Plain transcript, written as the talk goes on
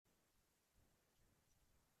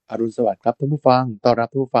อรุณสวัสดิ์ครับท่านผู้ฟังต้อนรับ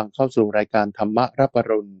ท่านผู้ฟังเข้าสู่รายการธรรมะรับอ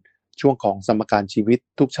รุณช่วงของสมการชีวิต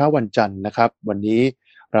ทุกเช้าวันจันทร์นะครับวันนี้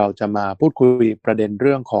เราจะมาพูดคุยประเด็นเ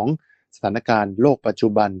รื่องของสถานการณ์โลกปัจจุ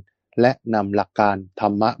บันและนำหลักการธร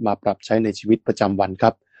รมะมาปรับใช้ในชีวิตประจำวันค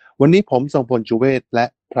รับวันนี้ผมทรงพลจุเวศและ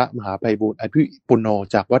พระมหาไพบูลย์อภิปุโน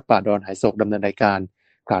จากวัดป่าดอนไหโศกดำเนินรายการ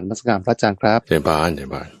กราบนมัสการพระอาจารย์ครับเจริญพร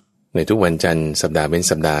ในทุกวันจันทร์สัปดาห์เป็น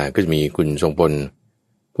สัปดาห์ก็จะมีคุณทรงพล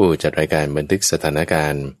ผู้จัดรายการบันทึกสถานกา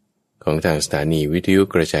รณ์ของทางสถานีวิทยุ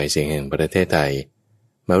กระจายเสียงแห่งประเทศไทย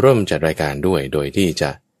มาร่วมจัดรายการด้วยโดยที่จะ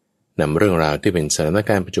นำเรื่องราวที่เป็นสถาน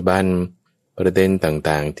การณ์ปัจจุบันประเด็น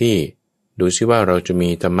ต่างๆที่ดูซิว่าเราจะมี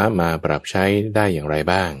ธรรมะมาปรับใช้ได้อย่างไร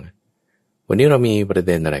บ้างวันนี้เรามีประเ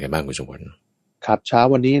ด็นอะไรกันบ้างคุณทรงพลครับเช้า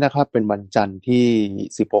วันนี้นะครับเป็นวันจันทร์ที่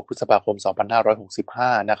16พฤษภาคม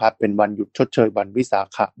2565นะครับเป็นวันหยุดชดเชยวันวิสา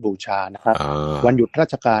ขบูชานะครับวันหยุดรา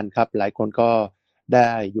ชการครับหลายคนก็ได้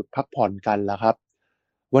หยุดพักผ่อนกันแล้วครับ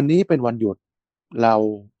วันนี้เป็นวันหยุดเรา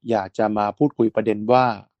อยากจะมาพูดคุยประเด็นว่า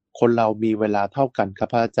คนเรามีเวลาเท่ากันครับ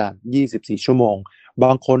พระอาจารย์24ชั่วโมงบ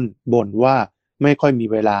างคนบ่นว่าไม่ค่อยมี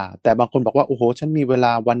เวลาแต่บางคนบอกว่าโอ้โหฉันมีเวล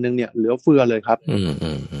าวันนึงเนี่ยเหลือเฟือเลยครับ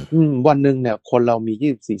วันนึงเนี่ยคนเรามี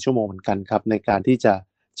24ชั่วโมงเหมือนกันครับในการที่จะ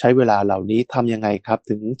ใช้เวลาเหล่านี้ทำยังไงครับ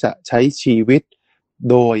ถึงจะใช้ชีวิต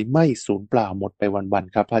โดยไม่สูญเปล่าหมดไปวัน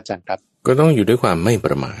ๆครับพระอาจารย์ครับก็ต้องอยู่ด้วยความไม่ป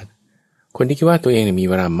ระมาทคนที่คิดว่าตัวเองมี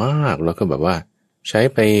เวลามากแล้วก็แบบว่าใช้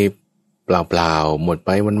ไปเปล่าๆหมดไป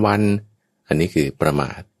วันๆอันนี้คือประม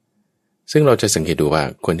าทซึ่งเราจะสังเกตดูว่า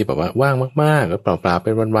คนที่แบบว่าว่างมากๆแล้วเปล่าๆเ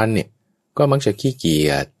ป็นวันๆเนี่ยก็มักจะขี้เกี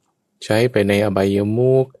ยจใช้ไปในอบาย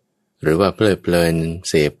มุขหรือว่าเพลิดเพลิน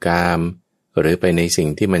เสพกามหรือไปในสิ่ง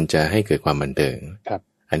ที่มันจะให้เกิดความบันเทิง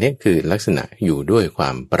อันนี้คือลักษณะอยู่ด้วยควา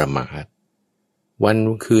มประมาทวัน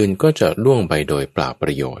คืนก็จะล่วงไปโดยเปล่าป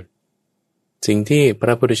ระโยชน์สิ่งที่พร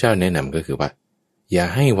ะพุทธเจ้าแนะนำก็คือว่าอย่า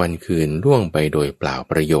ให้วันคืนล่วงไปโดยเปล่า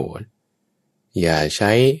ประโยชน์อย่าใ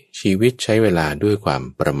ช้ชีวิตใช้เวลาด้วยความ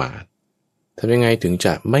ประมาททำยังไงถึงจ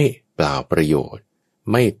ะไม่เปล่าประโยชน์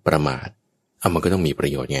ไม่ประมาทมันก็ต้องมีปร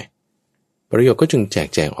ะโยชน์ไงประโยชน์ก็จึงแจก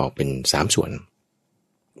แจงออกเป็น3ส่วน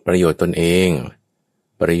ประโยชน์ตนเอง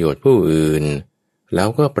ประโยชน์ผู้อื่นแล้ว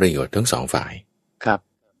ก็ประโยชน์ทั้งสองฝ่ายครับ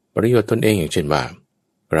ประโยชน์ตนเองอย่างเช่นว่า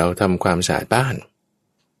เราทำความสะอาดบ้าน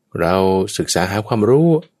เราศึกษาหาความรู้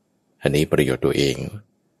อันนี้ประโยชน์ตัวเอง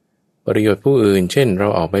ประโยชน์ผู้อื่นเช่นเรา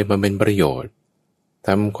ออกไปบำเพ็ญประโยชน์ท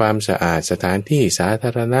ำความสะอาดสถานที่สาธ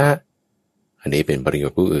ารณะอันนี้เป็นประโย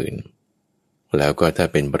ชน์ผู้อื่นแล้วก็ถ้า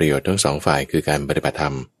เป็นประโยชน์ทั้งสองฝ่ายคือการปฏิบัติธร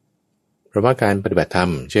รมเพราะว่าการปฏิบัติธรร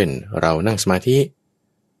มเช่นเรานั่งสมาธิ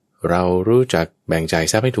เรารู้จักแบ่งจ่าย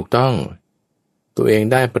ทรัพย์ให้ถูกต้องตัวเอง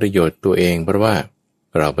ได้ประโยชน์ตัวเองเพราะว่า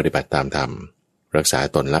เราปฏิบัติตามธรรมรักษา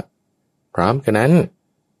ตนละพร้อมกันนั้น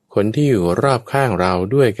คนที่อยู่รอบข้างเรา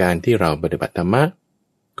ด้วยการที่เราปฏิบัติธรรมะ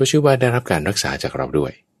ก็ชื่อว่าได้รับการรักษาจากเราด้ว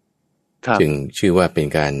ยจึงชื่อว่าเป็น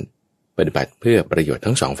การปฏิบัติเพื่อประโยชน์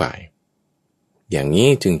ทั้งสองฝ่ายอย่างนี้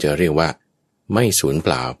จึงจะเรียกว่าไม่สูญเป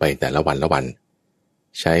ล่าไปแต่ละวันละวัน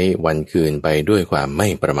ใช้วันคืนไปด้วยความไม่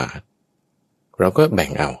ประมาทเราก็แบ่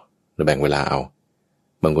งเอาหรือแบ่งเวลาเอา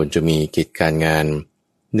บางคนจะมีกิจการงาน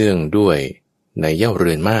เนื่องด้วยในเย่าเ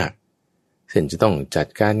รือนมากเช่นจะต้องจัด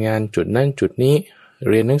การงานจุดนั้นจุดนี้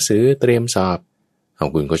เรียนหนังสือเตรียมสอบ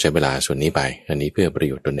คุณก็ใช้เวลาส่วนนี้ไปอันนี้เพื่อประโ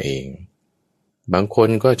ยชน์ตนเองบางคน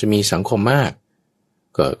ก็จะมีสังคมมาก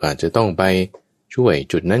ก็อาจจะต้องไปช่วย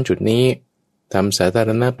จุดนั้นจุดนี้ทำสาธาร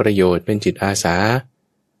ณประโยชน์เป็นจิตอาสา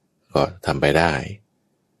ก็ทำไปได้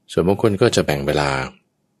ส่วนบางคนก็จะแบ่งเวลา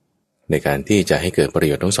ในการที่จะให้เกิดประโ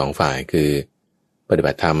ยชน์ทั้งสองฝ่ายคือปฏิ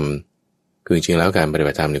บัติธรรมคือจริงๆแล้วการปฏิ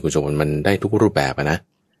บัติธรรมในคุณสมบัติมันได้ทุกรูปแบบนะ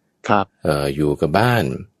ครับอยู่กับบ้าน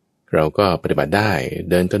เราก็ปฏิบัติได้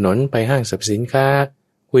เดินถนนไปห้างสรรพสินค้า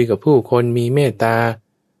คุยกับผู้คนมีเมตตา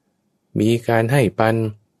มีการให้ปัน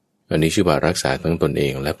อันนี้ชื่อว่ารักษาทั้งตนเอ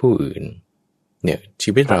งและผู้อื่นเนี่ย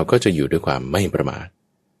ชีวิตเราก็จะอยู่ด้วยความไม่ประมาท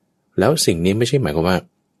แล้วสิ่งนี้ไม่ใช่หมายความว่า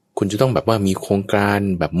คุณจะต้องแบบว่ามีโครงการ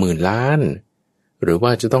แบบหมื่นล้านหรือว่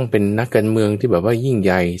าจะต้องเป็นนักการเมืองที่แบบว่ายิ่งใ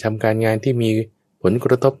หญ่ทำการงานที่มีผลก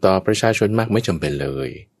ระทบต่อประชาชนมากไม่จำเป็นเลย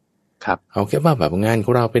ครับเอาแค่ว่าแบบงานข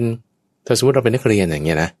องเราเป็นถ้าสมมติเราเป็นนักเรียนอย่างเ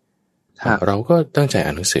งี้ยนะเราก็ตั้งใจอ่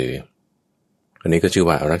านหนังสืออันนี้ก็ชื่อ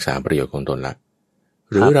ว่ารักษาประโยชน์ของตนละ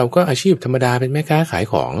หรือเราก็อาชีพธรรมดาเป็นแม่ค้าขาย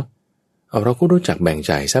ของเราก็รู้จักแบ่ง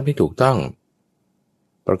จ่ายทรัพย์ให้ถูกต้อง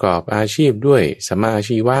ประกอบอาชีพด้วยสัมมาอา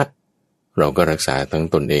ชีวะเราก็รักษาทั้ง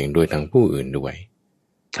ตนเองด้วยทั้งผู้อื่นด้วย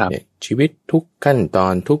ชีวิตทุกขั้นตอ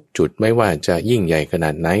นทุกจุดไม่ว่าจะยิ่งใหญ่ขน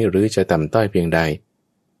าดไหนหรือจะต่ำต้อยเพียงใด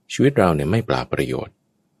ชีวิตเราเนี่ยไม่เปล่าประโยชน์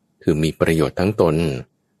คือมีประโยชน์ทั้งตน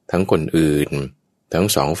ทั้งคนอื่นทั้ง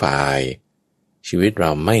สองฝ่ายชีวิตเร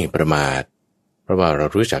าไม่ประมาทเพราะว่าเรา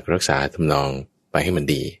รู้จักรักษาทำนองไปให้มัน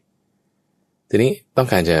ดี ทีนี้ต้อง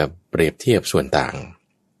การจะเปรียบเทียบส่วนต่าง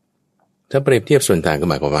ถ้าเปรียบเทียบส่วนต่างก็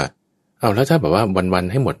หมายความว่าเอาแล้วถ้าแบบว่าวัน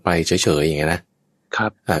ๆให้หมดไปเฉยๆอย่างเงี้ยนะครั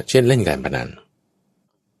บเช่นเล่นการพนัน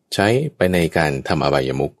ใช้ไปในการทำอบาย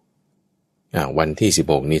มุขวันที่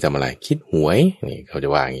16นี่ทำอะไรคิดหวยนี่เขาจะ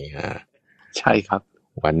ว่าอย่างงี้ใช่ครับ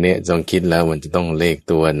วันนี้ต้องคิดแล้วมันจะต้องเลข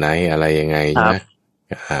ตัวไหนอะไรยังไงใช่ไหม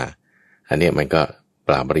อันนี้มันก็เป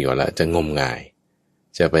ล่าประโยชน์แล้วจะงมงาย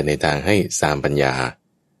จะไปในทางให้สามปัญญา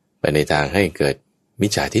ไปในทางให้เกิดมิ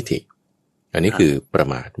จฉาทิฏฐิอันนี้คือประ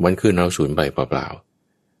มาทวันคืนเราสูญไปเปล่า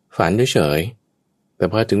ๆฝันเฉยๆแต่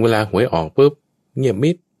พอถึงเวลาหวยออกปุ๊บเงียบ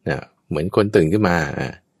มิดเหมือนคนตื่นขึ้นมา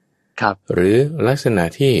ครับหรือลักษณะ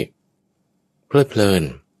ที่เพลิดเพลิน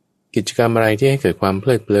กิจกรรมอะไรที่ให้เกิดความเพ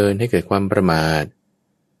ลิดเพลินให้เกิดความประมาท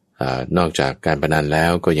นอกจากการพนันแล้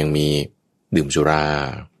วก็ยังมีดื่มสุรา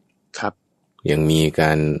ครับยังมีก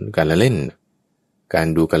ารละเล่นการ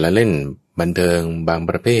ดูการละเล่นบันเทิงบาง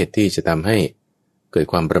ประเภทที่จะทำให้เกิด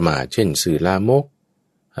ความประมาทเช่นสื่อลามก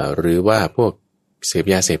หรือว่าพวกเสพ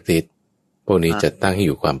ยาเสพติดพวกนี้จะตั้งให้อ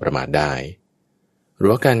ยู่ความประมาทได้หรือ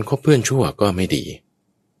ว่าการคบเพื่อนชั่วก็ไม่ดี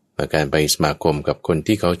การไปสมาคมกับคน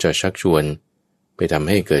ที่เขาจะชักชวนไปทำ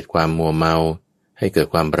ให้เกิดความมัวเมาให้เกิด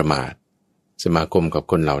ความประมาทสมาคมกับ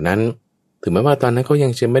คนเหล่านั้นถึงแม้ว่าตอนนั้นเขายั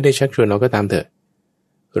งจะไม่ได้ชักชวนเราก็ตามเถอะ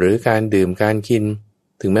หรือการดื่มการกิน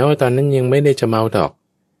ถึงแม้ว่าตอนนั้นยังไม่ได้จะเมาดอก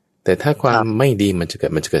แต่ถ้าความไม่ดีมันจะเ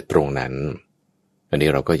กิดตรงนั้นอันนี้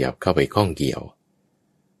เราก็อย่าเข้าไปข้องเกี่ยว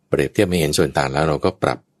เปรียบเทียบไม่เห็นส่วนต่างแล้วเราก็ป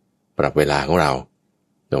รับเวลาของเรา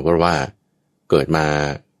เพราะว่าเกิดมา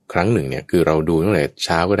ครั้งหนึ่งเนี่ยคือเราดูตั้งแต่เ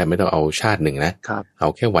ช้าก็ได้ไม่ต้องเอาชาติหนึ่งนะเอา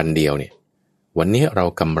แค่วันเดียวเนี่ยวันนี้เรา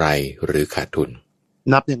กำไรหรือขาดทุน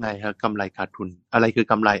นับยังไงครับกำไรขาดทุนอะไรคือ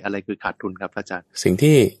กำไรอะไรคือขาดทุนครับอาจารย์สิ่ง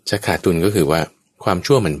ที่จะขาดทุนก็คือว่าความ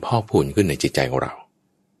ชั่วมันพอกพูนขึ้นในจิตใจของเรา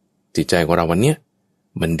จิตใจของเราวันนี้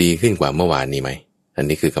มันดีขึ้นกว่าเมื่อวานนี้ไหมอัน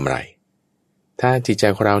นี้คือกำไรถ้าจิตใจ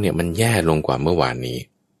ของเราเนี่ยมันแย่ลงกว่าเมื่อวานนี้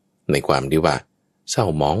ในความที่ว่าเศร้า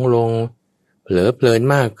หมองลงเผลอเพลิน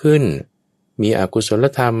มากขึ้นมีอกุศล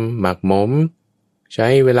ธรรมหมักหมมใช้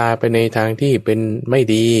เวลาไปในทางที่เป็นไม่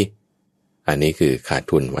ดีอันนี้คือขาด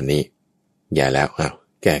ทุนวันนี้อย่าแล้ว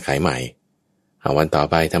แก้ไขใหม่วันต่อ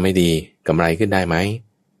ไปทำให้ดีกำไรขึ้นได้ไหม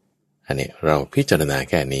อันนี้เราพิจารณา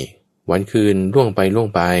แค่นี้วันคืนล่วง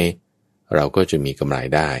ไปเราก็จะมีกำไร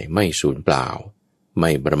ได้ไม่สูญเปล่าไ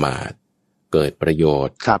ม่ประมาทเกิดประโยช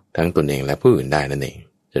น์ทั้งตนเองและผู้อื่นได้นั่นเอง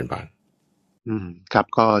เช่นกันครับ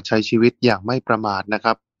ก็ใช้ชีวิตอย่างไม่ประมาทนะค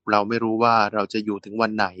รับเราไม่รู้ว่าเราจะอยู่ถึงวั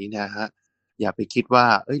นไหนนะฮะอย่าไปคิดว่า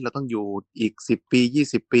เราต้องอยู่อีก10 ปี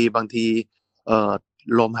20 ปีบางที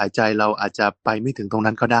ลมหายใจเราอาจจะไปไม่ถึงตรง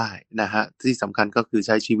นั้นก็ได้นะฮะที่สำคัญก็คือใ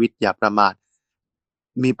ช้ชีวิตอย่าประมาท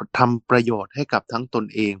มีทำประโยชน์ให้กับทั้งตน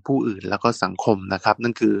เองผู้อื่นแล้วก็สังคมนะครับ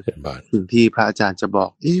นั่นคือสิ่งที่พระอาจารย์จะบอก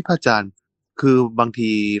พระอาจารย์คือบาง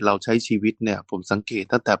ทีเราใช้ชีวิตเนี่ยผมสังเกต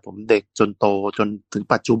ตั้งแต่ผมเด็กจนโตจนถึง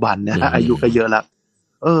ปัจจุบันเนี่ยอายุก็เยอะแล้ว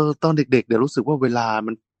ตอนเด็กๆเดี๋ยวรู้สึกว่าเวลา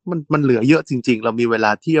มันเหลือเยอะจริงๆเรามีเวล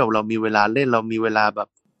าเที่ยวเรามีเวลาเล่นเรามีเวลาแบบ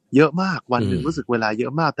เยอะมากวันหนึ่งรู้สึกเวลาเยอ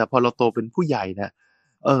ะมากแต่พอเราโตเป็นผู้ใหญ่เนี่ย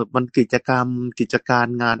มันกิจการ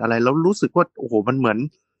งานอะไรแล้วรู้สึกว่าโอ้โหมันเหมือน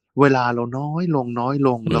เวลาเราน้อยลง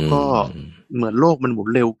แล้วก็เหมือนโลกมันหมุน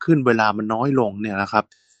เร็วขึ้นเวลามันน้อยลงเนี่ยนะครับ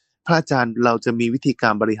พระอาจารย์เราจะมีวิธีกา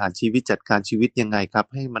รบริหารชีวิตจัดการชีวิตยังไงครับ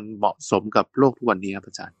ให้มันเหมาะสมกับโลกทุกวันนี้ครับ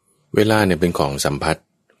อาจารย์เวลาเนี่ยเป็นของสัมพัทธ์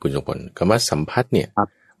คุณสมพลคำว่าสัมพัทธ์เนี่ย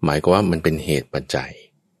หมายความว่ามันเป็นเหตุปัจจัย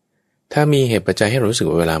ถ้ามีเหตุปัจจัยให้เรารู้สึก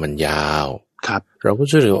ว่าเวลามันยาวเราก็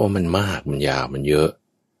จะรู้สึกว่ามันมากมันยาวมันเยอะ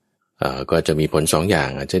ก็จะมีผล2 อย่าง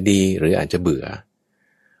อาจจะดีหรืออาจจะเบื่อ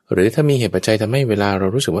หรือถ้ามีเหตุปัจจัยทำให้เวลาเรา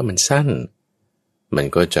รู้สึกว่ามันสั้นมัน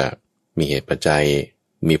ก็จะมีเหตุปัจจัย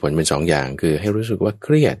มีผลเป็น2 อย่างคือให้รู้สึกว่าเค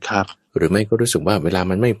รียดหรือไม่ก็รู้สึกว่าเวลา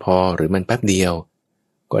มันไม่พอหรือมันแป๊บเดียว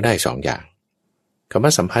ก็ได้2 อย่างคำว่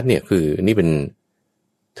าสัมพัทธ์เนี่ยคือนี่เป็น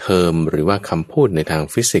เทอมหรือว่าคำพูดในทาง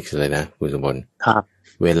ฟิสิกส์เลยนะคุณสมบัติ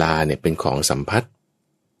เวลาเนี่ยเป็นของสัมพัทธ์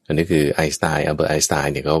อันนี้คืออัลเบิร์ตไอน์สไต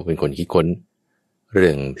น์เนี่ยเขาเป็นคนคิดค้นเรื่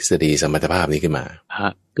องทฤษฎีสมรรถภาพนี้ขึ้นมา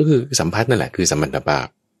ก็คือสัมพัทธ์นั่นแหละคือสมรรถภาพ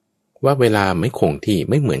ว่าเวลาไม่คงที่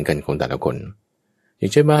ไม่เหมือนกันของแต่ละคนอย่า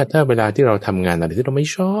งเช่นว่าถ้าเวลาที่เราทำงานอะไรที่เราไม่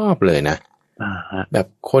ชอบเลยนะแบบ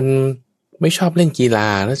คนไม่ชอบเล่นกีฬา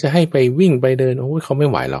แล้วจะให้ไปวิ่งไปเดินโอ้ยเขาไม่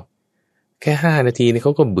ไหวหรอกแค่5 นาทีนี่เข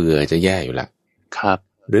าก็เบื่อจะแย่อยู่ละครับ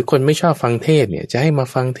หรือคนไม่ชอบฟังเทศเนี่ยจะให้มา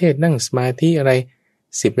ฟังเทศนั่งสมาธิอะไร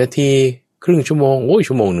10 นาทีครึ่งชั่วโมงโอ้ย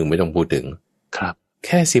ชั่วโมงหนึ่งไม่ต้องพูดถึงครับแ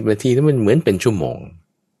ค่10 นาทีนี่มันเหมือนเป็นชั่วโมง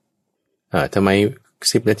ทำไม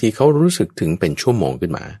10 นาทีเขารู้สึกถึงเป็นชั่วโมงขึ้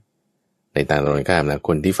นมาในทางตรงกันข้ามนะค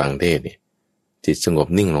นที่ฟังเทศเนี่ยจิตสงบ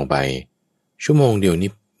นิ่งลงไปชั่วโมงเดียวนี่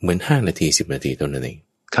เหมือน5 นาที10 นาทีเท่านั้นเอง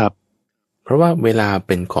ครับเพราะว่าเวลาเ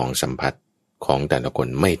ป็นของสัมผัสของแต่ละคน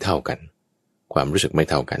ไม่เท่ากัน ความรู้สึกไม่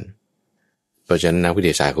เท่ากันเพราะฉะนั้นนักวิท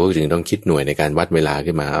ยาศาสตร์เขาจึงต้องคิดหน่วยในการวัดเวลา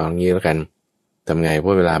ขึ้นมาเอางี้แล้วกันทำไงเพรา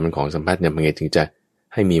ะเวลามันของสัมพัทธ์เนี่ยมันไงถึงจะ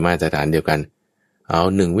ให้มีมาตรฐานเดียวกันเอา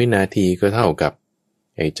1วินาทีก็เท่ากับ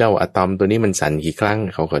ไอ้เจ้าอะตอมตัวนี้มันสั่นกี่ครั้ง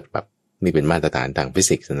เขาก็แบบนี่เป็นมาตรฐานทางฟิ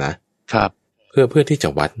สิกส์นะครับเพื่อที่จะ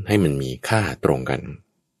วัดให้มันมีค่าตรงกัน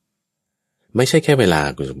ไม่ใช่แค่เวลา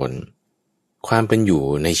คุณสมบัติความเป็นอยู่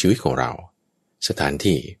ในชีวิตของเราสถาน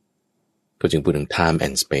ที่ก็จึงพูดถึง time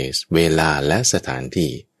and space เวลาและสถานที่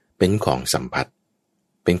เป็นของสัมผัส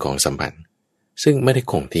เป็นของสัมพันธ์ซึ่งไม่ได้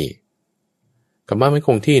คงที่คำว่าไม่ค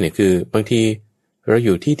งที่เนี่ยคือบางทีเราอ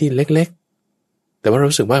ยู่ที่เล็กๆแต่ว่าเรา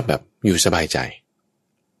รู้สึกว่าแบบอยู่สบายใจ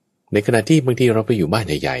ในขณะที่บางทีเราไปอยู่บ้าน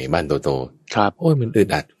ใหญ่ๆบ้านโตๆครับโอ้ยมันอึด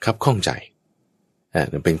อัดคับข้องใจ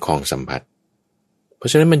มันเป็นของสัมผัสเพรา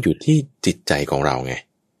ะฉะนั้นมันอยู่ที่จิตใจของเราไง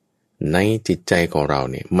ในจิตใจของเรา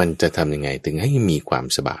เนี่ยมันจะทำยังไงถึงให้มีความ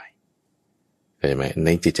สบายเข้าใจไหมใน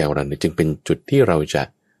จิตใจของเราจึงเป็นจุดที่เราจะ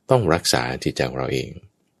ต้องรักษาจิตใจของเราเอง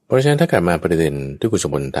เพราะฉะนั้นถ้ากลับมาประเด็นที่คุณส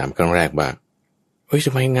มบัติถามครั้งแรกว่าเฮ้ยท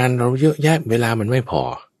ำไมงานเราเยอะแยะเวลามันไม่พอ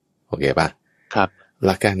โอเคป่ะครับห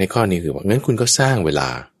ลักการในข้อนี้คือว่างั้นคุณก็สร้างเวลา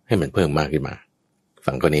ให้มันเพิ่มมากขึ้นมา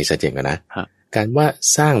ฝั่งคนนี้ชัดเจนกันนะการว่า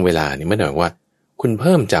สร้างเวลานี่ไม่ได้หมายว่าคุณเ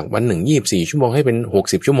พิ่มจากวันหนึ่ง24ชั่วโมงให้เป็น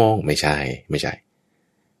60ชั่วโมงไม่ใช่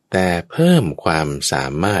แต่เพิ่มความสา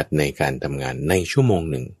มารถในการทำงานในชั่วโมง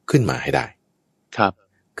หนึ่งขึ้นมาให้ได้ครับ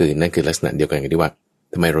คือนั่นคือลักษณะเดียวกันกับที่ว่า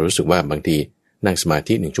ทำไมเรารู้สึกว่าบางทีนั่งสมา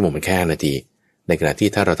ธิ1ชั่วโมงมันแค่5นาทีในขณะที่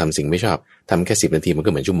ถ้าเราทำสิ่งไม่ชอบทำแค่10นาทีมันก็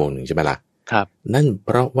เหมือนชั่วโมงหนึ่งใช่ไหมล่ะครับนั่นเพ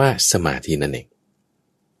ราะว่าสมาธินั่นเอง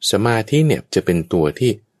สมาธิเนี่ยจะเป็นตัว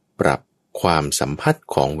ที่ปรับความสัมพัทธ์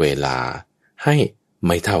ของเวลาให้ไ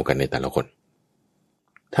ม่เท่ากันในแต่ละคน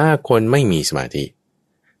ถ้าคนไม่มีสมาธิ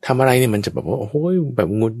ทำอะไรเนี่ยมันจะแบบว่าโอ้โหแบบ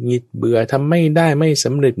งุดหงิดเบื่อทำไม่ได้ไม่ส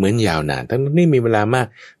ำเร็จเหมือนยาวนานทั้งนี้มีเวลามาก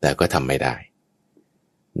แต่ก็ทำไม่ได้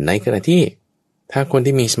ในขณะที่ถ้าคน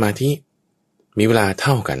ที่มีสมาธิมีเวลาเ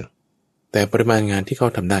ท่ากันแต่ปริมาณงานที่เขา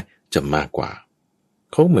ทำได้จะมากกว่า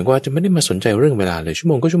เขาเหมือนว่าจะไม่ได้มาสนใจเรื่องเวลาเลยชั่ว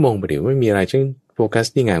โมงก็ชั่วโมงไปเดี๋ยวไม่มีอะไรฉันโฟกัส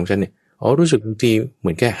ที่งานของฉันเนี่ยรู้สึกบางทีเห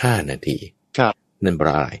มือนแค่5นาทีครับนั่นเพรา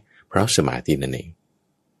ะอะไรเพราะสมาธินั่นเอง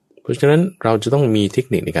เพราะฉะนั้นเราจะต้องมีเทค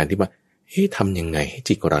นิคในการที่ว่าทำยังไงให้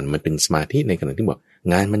จิตของเรามันเป็นสมาธิในขณะที่บอก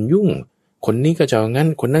งานมันยุ่งคนนี้ก็จะเอางั้น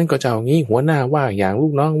คนนั้นก็จะเอางี้หัวหน้าว่าอย่างลู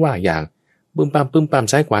กน้องว่าอย่างปึ้มปั๊ม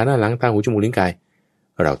ซ้ายขวาหน้าหลังตาหูจมูกลิ้นกาย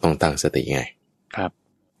เราต้องตั้งสติไงครับ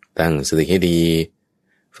ตั้งสติให้ดี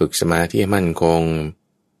ฝึกสมาธิให้มั่นคง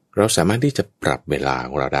เราสามารถที่จะปรับเวลาข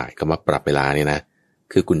องเราได้คำว่าปรับเวลานี่นะ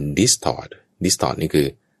คือคุณ distort นี่คือ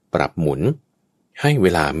ปรับหมุนให้เว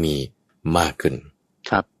ลามีมากขึ้น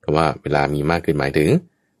ครับคำว่าเวลามีมากขึ้นหมายถึง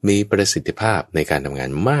มีประสิทธิภาพในการทำงาน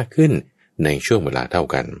มากขึ้นในช่วงเวลาเท่า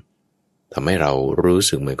กันทำให้เรารู้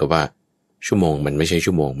สึกเหมือนกับว่าชั่วโมงมันไม่ใช่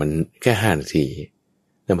ชั่วโมงมันแค่5นาที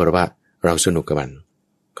นั่นเพราะว่าเราสนุกกับมัน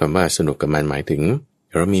คำว่าสนุกกับมันหมายถึง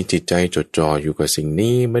เรามีจิตใจจดจ่ออยู่กับสิ่ง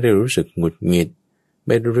นี้ไม่ได้รู้สึกหงุดหงิดไ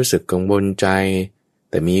ม่ได้รู้สึกกังวลใจ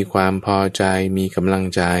แต่มีความพอใจมีกำลัง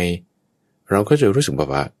ใจเราก็จะรู้สึกแบบ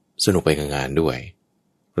ว่าสนุกไปกับงานด้วย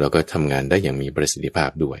แล้วก็ทำงานได้อย่างมีประสิทธิภาพ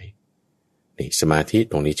ด้วยนี่สมาธิ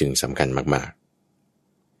ตรงนี้จึงสำคัญมาก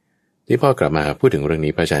ๆที่พ่อกลับมาพูดถึงเรื่อง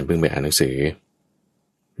นี้พระอาจารย์เพิ่งไปอ่านหนังสือ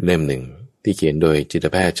เล่มหนึ่งที่เขียนโดยจิต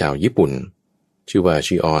แพทย์ชาวญี่ปุ่นชื่อว่า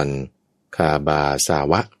ชิออนคาบาซา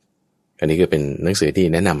วะอันนี้ก็เป็นหนังสือที่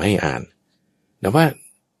แนะนำให้อ่านแต่ว่า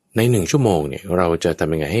ใน1ชั่วโมงเนี่ยเราจะท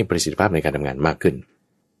ำยังไงให้ประสิทธิภาพในการทำงานมากขึ้น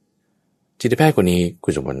จิตแพทย์คนนี้คุ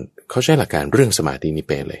ณสมบัติเขาใช้หลักการเรื่องสมาธินี้เ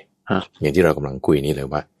ป็นเลยอย่างที่เรากำลังคุยนี่เลย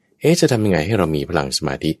ว่าจะทำยังไงให้เรามีพลังสม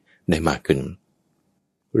าธิได้มากขึ้น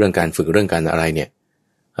เรื่องการฝึกเรื่องการอะไรเนี่ย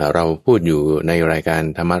เราพูดอยู่ในรายการ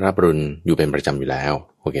ธรรมรับรุณอยู่เป็นประจำอยู่แล้ว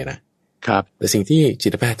โอเคนะครับแต่สิ่งที่จิ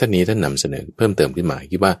ตแพทย์ท่านนี้ท่านนำเสนอเพิ่มเติมขึ้นมา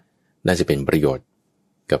คิดว่าน่าจะเป็นประโยชน์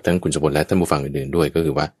กับทั้งคุณสมบัติและท่านผู้ฟังอื่นๆด้วยก็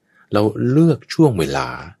คือว่าเราเลือกช่วงเวลา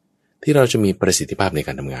ที่เราจะมีประสิทธิภาพในก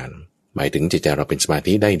ารทำงานหมายถึงจิตใจเราเป็นสมา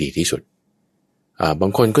ธิได้ดีที่สุดบา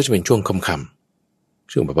งคนก็จะเป็นช่วงค่ำ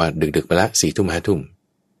ๆช่วงแบบว่าดึกๆไปละ4 ทุ่ม 5 ทุ่ม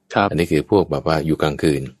อันนี้คือพวกแบบว่าอยู่กลาง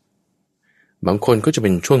คืนบางคนก็จะเป็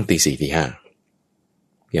นช่วงตี 4 ตี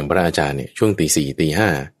 5อย่างพระอาจารย์เนี่ยช่วงตี 4 ตี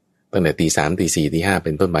 5ตั้งแต่ตี 3 ตี 4 ตี 5เ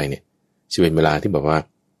ป็นต้นไปเนี่ยจะเป็นเวลาที่แบบว่า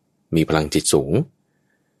มีพลังจิตสูง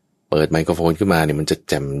เปิดไมโครโฟนขึ้นมาเนี่ยมันจะ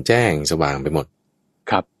แจ่มแจ้งสว่างไปหมด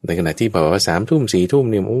ครับในขณะที่แบบว่า3 ทุ่ม 4 ทุ่ม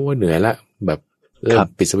เนี่ยโอ้เหนื่อยละแบบเริ่ม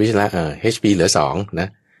ปิดสวิตช์ละHP เหลือ2นะ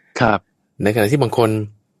ครับในขณะที่บางคน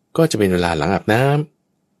ก็จะเป็นเวลาหลังอาบน้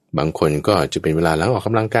ำบางคนก็จะเป็นเวลาหลังออกก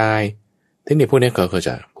ำลังกายเทคนิคพวกนี้เขาจ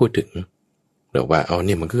ะพูดถึงหรือว่าเ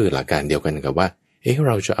นี่ยมันก็คือหลักการเดียวกันกับว่าเ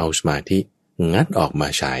ราจะเอาสมาธิงัดออกมา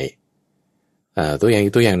ใช้ตัวอย่า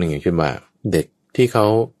งหนึ่งอย่างเช่นว่าเด็กที่เขา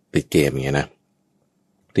ติดเกมอย่างเงี้ยนะ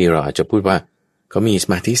ที่เราอาจจะพูดว่า เขามีส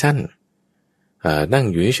มาธิสั้นนั่ง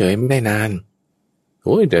อยู่เฉยๆไม่ได้นานโ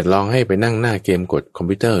อ้ยเดี๋ยวลองให้ไปนั่งหน้าเกมกดคอม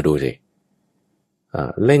พิวเตอร์ดูสิ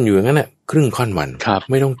เล่นอยู่อย่างนั้นแหละครึ่งค่อนวัน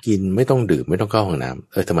ไม่ต้องกินไม่ต้องดื่มไม่ต้องเข้าห้องน้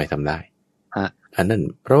ำทำไมทำได้อันนั้น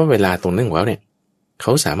เพราะว่าเวลาตรงนั้นของเขาเนี่ยเข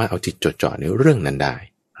าสามารถเอาจิตจดจ่อในเรื่องนั้นได้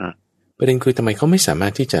ประเด็นคือทำไมเขาไม่สามาร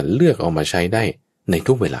ถที่จะเลือกเอามาใช้ได้ใน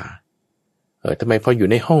ทุกเวลาทำไมพออยู่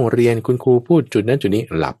ในห้องเรียนคุณครูพูดจุดนั้นจุดนี้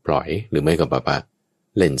หลับปล่อยหรือไม่ก็แบบว่า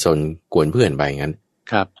เล่นซนกวนเพื่อนไปงั้น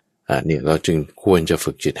ครับเนี่ยเราจึงควรจะ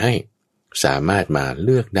ฝึกจิตให้สามารถมาเ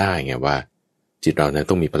ลือกได้ไงว่าจิตเรานั้น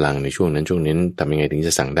ต้องมีพลังในช่วงนั้นช่วงนี้ทำยังไงถึงจ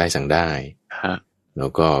ะสั่งได้แล้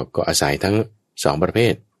วก็อาศัยทั้งสองประเภ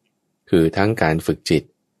ทคือทั้งการฝึกจิต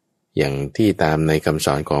อย่างที่ตามในคำส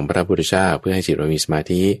อนของพระพุทธเจ้าเพื่อให้จิตเรามีสมา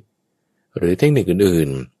ธิหรือเทคนิคอื่น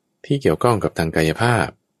ๆที่เกี่ยวข้องกับทางกายภาพ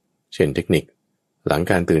เช่นเทคนิคหลัง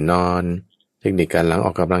การตื่นนอนเทคนิคการหลังอ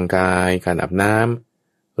อกกำลังกายการอาบน้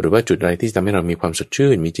ำหรือว่าจุดอะไรที่ทำให้เรามีความสดชื่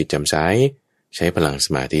นมีจิตแจ่มใสใช้พลังส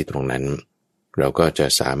มาธิตรงนั้นเราก็จะ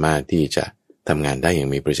สามารถที่จะทำงานได้อย่าง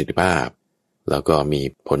มีประสิทธิภาพแล้วก็มี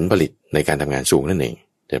ผลผลิตในการทำงานสูงนั่นเอง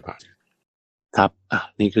ใช่ปะครับ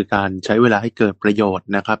นี่คือการใช้เวลาให้เกิดประโยชน์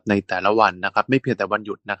นะครับในแต่ละวันนะครับไม่เพียงแต่วันห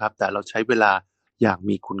ยุดนะครับแต่เราใช้เวลาอย่าง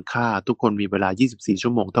มีคุณค่าทุกคนมีเวลา24ชั่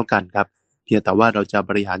วโมงเท่ากันครับเพียงแต่ว่าเราจะ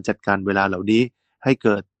บริหารจัดการเวลาเหล่านี้ให้เ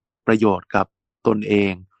กิดประโยชน์กับตนเอ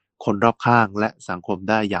งคนรอบข้างและสังคม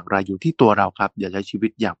ได้อย่างไรอยู่ที่ตัวเราครับอย่าใช้ชีวิ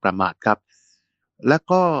ตอย่างประมาทครับและ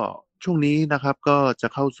ก็ช่วงนี้นะครับก็จะ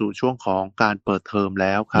เข้าสู่ช่วงของการเปิดเทอมแ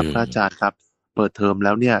ล้วครับพระอาจารย์ครับเปิดเทอมแ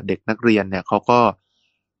ล้วเนี่ยเด็กนักเรียนเนี่ยเขาก็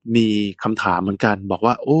มีคำถามเหมือนกันบอก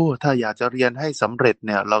ว่าโอ้ถ้าอยากจะเรียนให้สำเร็จเ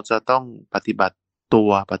นี่ยเราจะต้องปฏิบัติ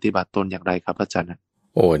ตนอย่างไรครับอาจารย์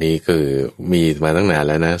โอ้นี่คือมีมาตั้งนาน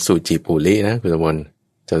แล้วนะสุจิปุรินะคุณสมบัติ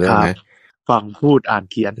จะเรื่องไหมฟังพูดอ่าน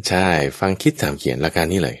เขียนใช่ฟังคิดถามเขียนหลักการ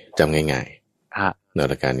นี้เลยจำง่ายๆใน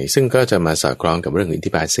หลักการนี้ซึ่งก็จะมาสอดคล้องกับเรื่องอิทธิ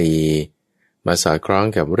บาท4มาสอดคล้อง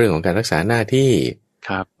กับเรื่องของการรักษาหน้าที่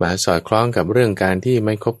มาสอดคล้องกับเรื่องการที่ไ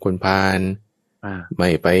ม่คบคนพาลไม่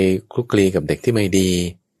ไปคลุกคลีกับเด็กที่ไม่ดี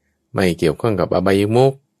ไม่เกี่ยวข้องกับอบายมุ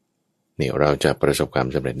ขเนี่ยเราจะประสบความ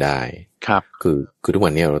สำเร็จได้ครับคือทุกวั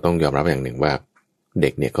นนี้เราต้องยอมรับอย่างหนึ่งว่าเด็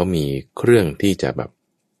กเนี่ยเขามีเครื่องที่จะแบบ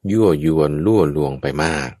ยั่วยวนล่วลวงไปม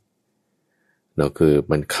ากเราคือ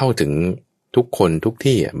มันเข้าถึงทุกคนทุก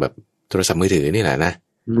ที่แบบโทรศัพท์มือถือนี่แหละนะ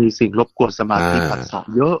มีสิ่งรบกวนสมาธิผัดเสาะ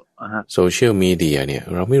เยอะโซเชียลมีเดียเนี่ย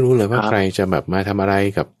เราไม่รู้เลยว่าใครจะแบบมาทำอะไร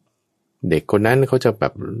กับเด็กคนนั้นเขาจะแบ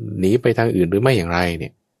บหนีไปทางอื่นหรือไม่อย่างไรเนี่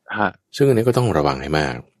ยซึ่งอันนี้ก็ต้องระวังให้มา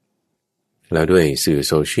กแล้วด้วยสื่อ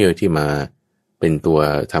โซเชียลที่มาเป็นตัว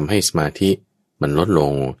ทำให้สมาธิมันลดล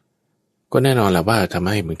งก็แน่นอนแหละว่าทำ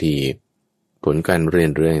ให้บางทีผลการเรีย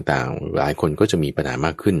นเรื่องต่างๆหลายคนก็จะมีปัญหาม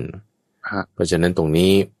ากขึ้นเพราะฉะนั้นตรง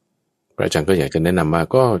นี้พระอาจารย์ก็อยากจะแนะนำว่า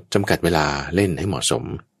ก็จำกัดเวลาเล่นให้เหมาะสม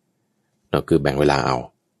เราคือแบ่งเวลาเอา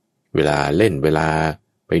เวลาเล่นเวลา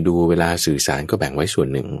ไปดูเวลาสื่อสารก็แบ่งไว้ส่วน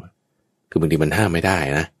หนึ่งคือบางทีมันห้ามไม่ได้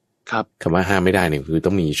นะครับคำว่าห้ามไม่ได้เนี่ยคือต้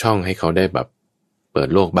องมีช่องให้เขาได้แบบเปิด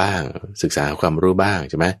โลกบ้างศึกษาความรู้บ้าง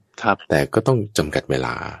ใช่ไหมครับแต่ก็ต้องจำกัดเวล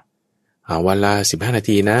าวันละ15นา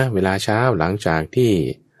ทีนะเวลาเช้าหลังจากที่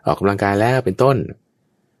ออกกำลังกายแล้วเป็นต้น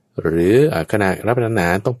หรือขณะรับประทานอาห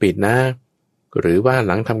ารต้องปิดนะหรือว่าห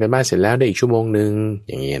ลังทำกันบ้านเสร็จแล้วได้อีกชั่วโมงนึง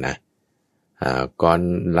อย่างนี้นะก่อน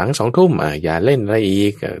หลัง2 ทุ่มอย่าเล่นอะไรอี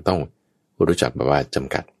กต้องรู้จักแบบว่าจ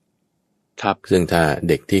ำกัดครับซึ่งถ้า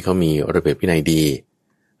เด็กที่เขามีระเบียบวินัยดี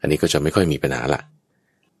อันนี้ก็จะไม่ค่อยมีปัญหาละ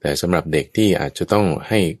แต่สำหรับเด็กที่อาจจะต้อง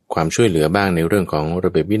ให้ความช่วยเหลือบ้างในเรื่องของร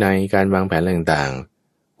ะเบียบวินัยการวางแผนอะไรต่าง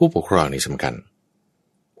ๆผู้ปกครองนี่สำคัญ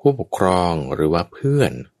ผู้ปกครองหรือว่าเพื่อ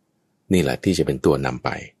นนี่แหละที่จะเป็นตัวนำไป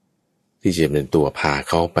ที่จะเป็นตัวพาเ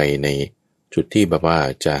ขาไปในจุดที่แบบว่า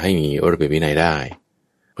จะให้มีระเบียบวินัยได้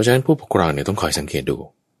เพราะฉะนั้นผู้ปกครองเนี่ยต้องคอยสังเกตดู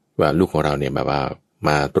ว่าลูกของเราเนี่ยแบบว่าม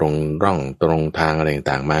าตรงร่องตรงทางอะไร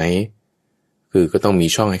ต่างๆไหมคือก็ต้องมี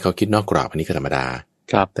ช่องให้เขาคิดนอกกรอบอันนี้ก็ธรรมดา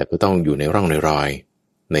ครับแต่ก็ต้องอยู่ในร่องในรอย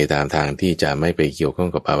ในตามทางที่จะไม่ไปเกี่ยวข้อง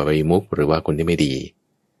กับอบายมุขหรือว่าคนที่ไม่ดี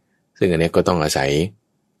ซึ่งอันนี้ก็ต้องอาศัย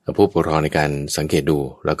ผู้ปกครองในการสังเกตดู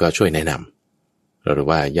แล้วก็ช่วยแนะนำหรือ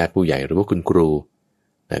ว่าญาติผู้ใหญ่หรือว่าคุณครู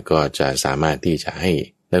ก็จะสามารถที่จะให้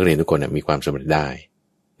นักเรียนทุกคนมีความสำเร็จได้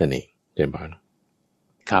นั่นเองเรียนบอล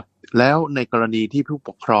ครับแล้วในกรณีที่ผู้ป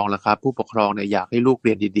กครองล่ะครับผู้ปกครองเนี่ยอยากให้ลูกเ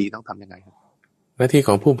รียนดีๆต้องทำยังไงครับหน้าที่ข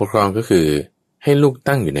องผู้ปกครองก็คือให้ลูก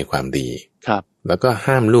ตั้งอยู่ในความดีครับแล้วก็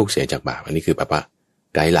ห้ามลูกเสียจากบาปอันนี้คือแบบว่า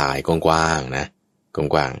ไกด์ไลน์กว้างๆนะก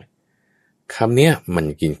ว้างๆคำนี้มัน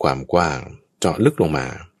กินความกว้างเจาะลึกลงมา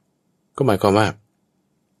ก็หมายความว่า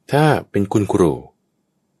ถ้าเป็นคุณครู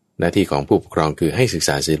หน้าที่ของผู้ปกครองคือให้ศึกษ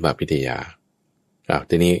าศิลปวิทยา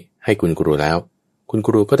ทีนี้ให้คุณครูแล้วคุณค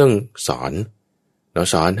รูก็ต้องสอนเรา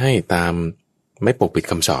สอนให้ตามไม่ปกปิด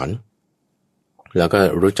คำสอน แล้วก็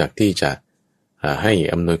รู้จักที่จะให้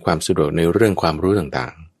อำนวยความสะดวกในเรื่องความรู้ต่า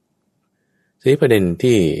งๆทีนี้ประเด็น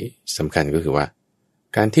ที่สำคัญก็คือว่า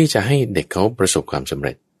การที่จะให้เด็กเขาประสบความสำเ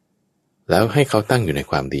ร็จแล้วให้เขาตั้งอยู่ใน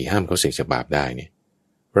ความดีห้ามเขาเสกจากบาปได้เนี่ย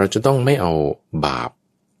เราจะต้องไม่เอาบาป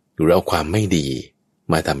หรือเอาความไม่ดี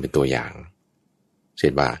มาทำเป็นตัวอย่างเช่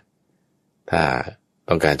นว่าถ้า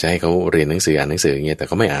ต้องการจะให้เขาเรียนหนังสืออ่านหนังสืออย่างเงี้ยแต่เ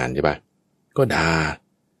ขาไม่อ่านใช่ปะก็ด่า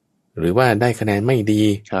หรือว่าได้คะแนนไม่ดี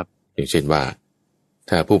ครับอย่างเช่นว่า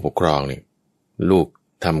ถ้าผู้ปกครองเนี่ยลูก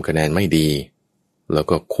ทำคะแนนไม่ดีแล้ว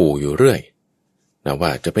ก็ขู่อยู่เรื่อยนะว่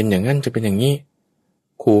าจะเป็นอย่างนั้นจะเป็นอย่างนี้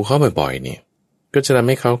ขู่เขาบ่อยๆเนี่ยก็จะทำใ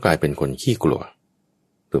ห้เขากลายเป็นคนขี้กลัว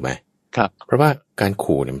ถูกไหมครับเพราะว่าการ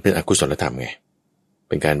ขู่เนี่ยมันเป็นอกุศลธรรมไง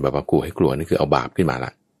เป็นการแบบว่าขู่ให้กลัวนี่คือเอาบาปขึ้นมาล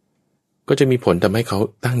ะก็จะมีผลทำให้เขา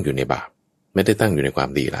ตั้งอยู่ในบาปไม่ได้ตั้งอยู่ในความ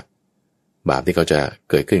ดีละบาปที่เขาจะ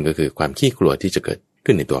เกิดขึ้นก็คือความขี้กลัวที่จะเกิด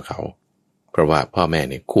ขึ้นในตัวเขาเพราะว่าพ่อแม่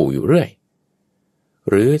เนี่ยขู่อยู่เรื่อย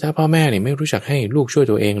หรือถ้าพ่อแม่เนี่ยไม่รู้จักให้ลูกช่วย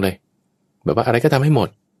ตัวเองเลยแบบว่าอะไรก็ทำให้หมด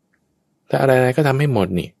ถ้าอะไรๆก็ทำให้หมด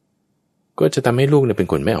นี่ก็จะทำให้ลูกเนี่ยเป็น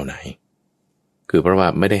คนไม่เอาไหนคือเพราะว่า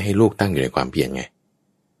ไม่ได้ให้ลูกตั้งอยู่ในความเพียรไง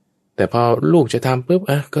แต่พอลูกจะทำปุ๊บ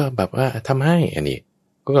ก็แบบว่าทำให้อันนี้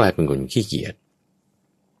ก็กลายเป็นคนขี้เกียจ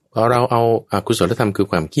พอเราเอาอกุศลธรรมคือ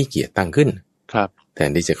ความขี้เกียจตั้งขึ้นครับแทน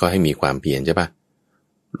ที่จะเขาให้มีความเพียรใช่ปะ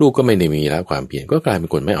ลูกก็ไม่ได้มีแล้วความเพียรก็กลายเป็น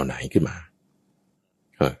คนไม่เอาไหนขึ้นมา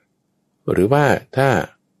หรือว่าถ้า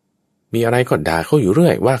มีอะไรก็ด่าเขาอยู่เรื่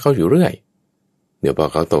อยว่าเขาอยู่เรื่อยเดี๋ยวพอ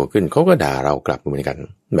เขาโตขึ้นเขาก็ด่าเรากลับเหมือนกัน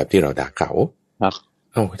แบบที่เราด่าเขาครับ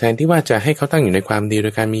แทนที่ว่าจะให้เขาตั้งอยู่ในความดีโด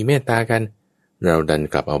ยการมีเมตตากันเราดัน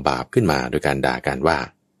กลับเอาบาปขึ้นมาโดยการด่ากันว่า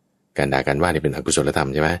การด่ากันว่านี่เป็นอกุศลธรรม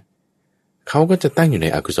ใช่ไหมเขาก็จะตั้งอยู่ใน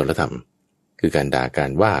อกุศลธรรมคือการด่ากัน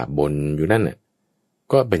ว่าบ่นอยู่นั่นน่ะ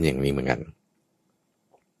ก็เป็นอย่างนี้เหมือนกัน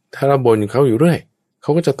ถ้าเราบ่นเขาอยู่เรื่อยเข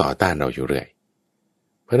าก็จะต่อต้านเราอยู่เรื่อย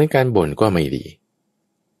เพราะนั้นการบ่นก็ไม่ดี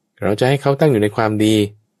เราจะให้เขาตั้งอยู่ในความดี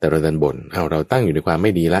แต่เราดันบ่นเราตั้งอยู่ในความไ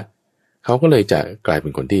ม่ดีละเขาก็เลยจะกลายเป็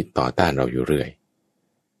นคนที่ต่อต้านเราอยู่เรื่อย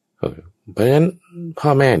เพราะฉะนั้นพ่อ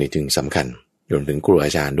แม่นี่จึงสำคัญรวมถึงครูอ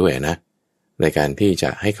าจารย์ด้วยนะในการที่จะ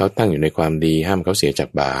ให้เขาตั้งอยู่ในความดีห้ามเขาเสียจาก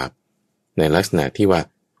บาปในลักษณะที่ว่า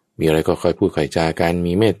มีอะไรก็ค่อยพูดค่อยจากัน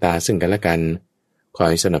มีเมตตาซึ่งกันและกันคอ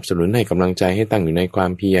ยสนับสนุนให้กำลังใจให้ตั้งอยู่ในควา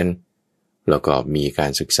มเพียรแล้วก็มีกา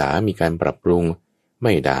รศึกษามีการปรับปรุงไ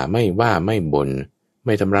ม่ด่าไม่ว่าไม่บ่นไ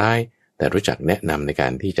ม่ทำร้ายแต่รู้จักแนะนำในกา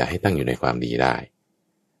รที่จะให้ตั้งอยู่ในความดีได้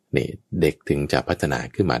นี่เด็กถึงจะพัฒนา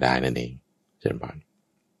ขึ้นมาได้นั่นเองเจริญพร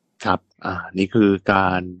ครับนี่คือกา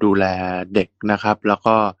รดูแลเด็กนะครับแล้ว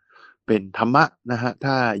ก็เป็นธรรมะนะฮะ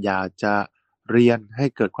ถ้าอยากจะเรียนให้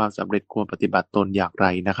เกิดความสำเร็จควรปฏิบัติตนอย่างไร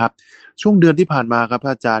นะครับช่วงเดือนที่ผ่านมาครับพ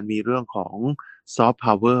ระอาจารย์มีเรื่องของซอฟต์พ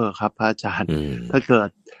าวเวอร์ครับพระอาจารย์ถ้าเกิด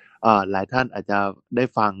หลายท่านอาจจะได้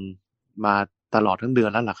ฟังมาตลอดทั้งเดือ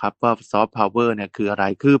นแล้วล่ะครับว่าซอฟต์พาวเวอร์เนี่ยคืออะไร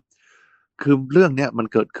คือเรื่องเนี้ยมัน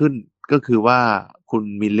เกิดขึ้นก็คือว่าคุณ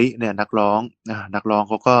มิลลิเนี่ยนักร้อง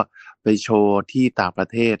เขาก็ไปโชว์ที่ต่างประ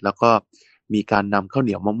เทศแล้วก็มีการนำข้าวเห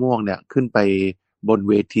นียวมะม่วงเนี่ยขึ้นไปบน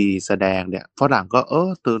เวทีแสดงเนี่ยฝรั่งก็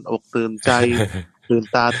ตื่นอกตื่นใจ ตื่น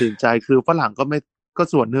ตาตื่นใจคือฝรั่งก็ไม่ก็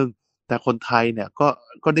ส่วนหนึ่งแต่คนไทยเนี่ย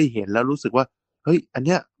ก็ได้เห็นแล้วรู้สึกว่าเฮ้ยอันเ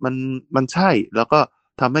นี้ยมันใช่แล้วก็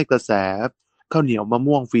ทำให้กระแสข้าวเหนียวมะ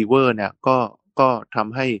ม่วงฟีเวอร์เนี่ยก็ท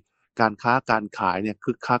ำให้การค้าการขายเนี่ย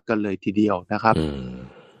คึกคักกันเลยทีเดียวนะครับ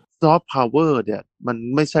ซอฟต์พาวเวอร์เนี่ยมัน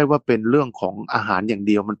ไม่ใช่ว่าเป็นเรื่องของอาหารอย่างเ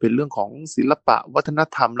ดียวมันเป็นเรื่องของศิลปะวัฒน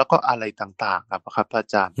ธรรมแล้วก็อะไรต่างๆครับพระอ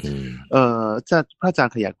าจารย์พระอาจาร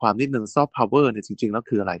ย์ขยายความนิดนึงซอฟต์พาวเวอร์เนี่ยจริงๆแล้ว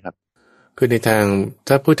คืออะไรครับคือในทาง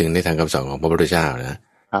ถ้าพูดถึงในทางคำสอนของพระพุทธเจ้านะ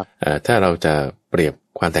ครับถ้าเราจะเปรียบ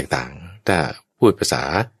ความแตกต่างถ้าพูดภาษา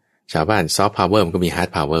ชาวบ้านซอฟต์พาวเวอร์มันก็มีฮาร์ด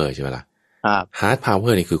พาวเวอร์ใช่ไหมล่ะฮาร์ดพาวเวอ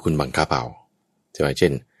ร์นี่คือคุณบังคับเอาใช่ไหมเช่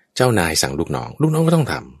นเจ้านายสั่งลูกน้องก็ต้อง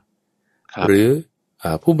ทำหรือ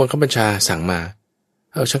ผู้บังคับบัญชาสั่งมา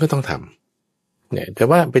ฉันก็ต้องทำเนี่ยแต่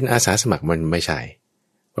ว่าเป็นอาสาสมัครมันไม่ใช่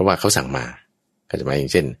เพราะว่าเขาสั่งมาก็จะหมายอย่า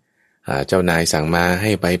งเช่นเจ้านายสั่งมาใ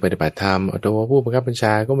ห้ไปปฏิบัติธรรมตัวผู้บังคับบัญช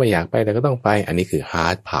าก็ไม่อยากไปแต่ก็ต้องไปอันนี้คือ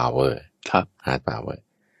hard power ครับ hard power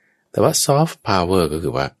แต่ว่า soft power ก็คื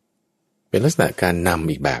อว่าเป็นลักษณะการนำ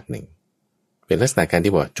อีกแบบหนึ่งเป็นลักษณะการ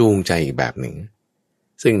ที่บอกจูงใจอีกแบบหนึ่ง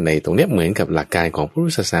ซึ่งในตรงนี้เหมือนกับหลักการของพุทธ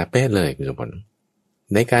ศาสนาเป๊ะเลยคุณสมบัติ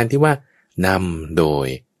ในการที่ว่านำโดย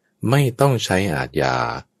ไม่ต้องใช้อาทยา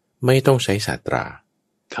ไม่ต้องใช้ศาสตรา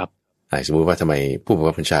ครับสมมติว่าทำไมผู้บัง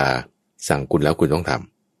คับบัญชาสั่งคุณแล้วคุณต้องท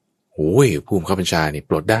ำโอ้ยผู้บังคับบัญชานี่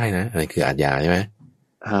ปลดได้นะอะไรคืออาทยาใช่ไหม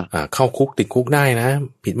เข้าคุกติดคุกได้นะ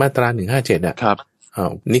ผิดมาตรา157ครับ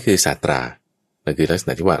นี่คือศาสตรานั่นคือลักษณ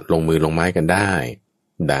ะที่ว่าลงมือลงไม้กันได้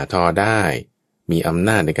ด่าทอได้มีอำน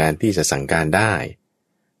าจในการที่จะสั่งการได้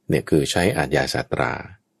เนี่ยคือใช้อาทยาศาสตรา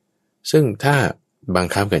ซึ่งถ้า บัง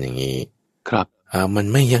คับกันอย่างนี้ครับมัน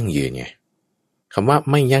ไม่ยั่งยืนไงคำว่า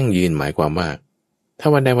ไม่ยั่งยืนหมายความว่าถ้า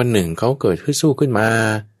วันใดวันหนึ่งเขาเกิดขึ้นสู้ขึ้นมา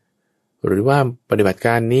หรือว่าปฏิบัติก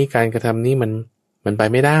ารนี้การกระทำนี้มันไป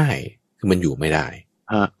ไม่ได้คือมันอยู่ไม่ได้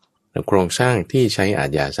โครงสร้างที่ใช้อา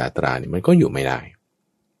ญาสาตราเนี่ยมันก็อยู่ไม่ได้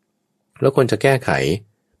แล้วคนจะแก้ไข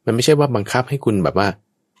มันไม่ใช่ว่าบังคับให้คุณแบบว่า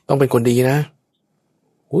ต้องเป็นคนดีนะ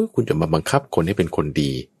คุณจะมาบังคับคนให้เป็นคน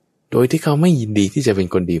ดีโดยที่เขาไม่ยินดีที่จะเป็น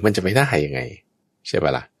คนดีมันจะไปได้ยังไงใช่ป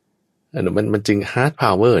ะล่ะมันจึง hard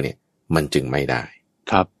power เนี่ยมันจึงไม่ได้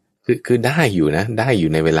ครับคือได้อยู่นะได้อยู่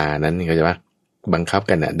ในเวลานั้นเข้าใจปะบังคับ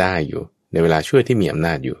กันนะได้อยู่ในเวลาช่วยที่มีอำน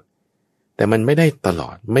าจอยู่แต่มันไม่ได้ตล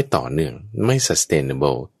อดไม่ต่อเนื่องไม่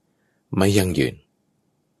sustainable ไม่ยั่งยืน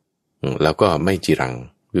แล้วก็ไม่จีรัง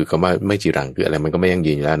คือคำว่าไม่จีรังคืออะไรมันก็ไม่ยั่ง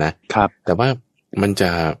ยืนอยู่แล้วนะครับแต่ว่ามันจะ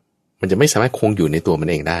ไม่สามารถคงอยู่ในตัวมัน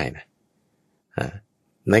เองได้นะ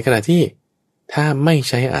ในขณะที่ถ้าไม่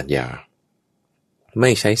ใช้อาญาไม่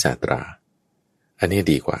ใช้ศาสตราอันนี้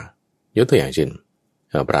ดีกว่ายกตัวอย่างเช่น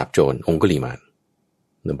ปราบโจรองคุลิมาน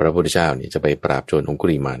พระพุทธเจ้าเนี่ยจะไปปราบโจรองคุ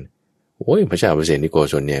ลิมานพระเจ้าประเสนิโก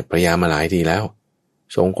ศลเนี่ยพยายามมาหลายทีแล้ว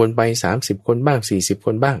ส่งคนไป30คนบ้าง40ค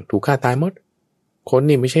นบ้างถูกฆ่าตายหมดคน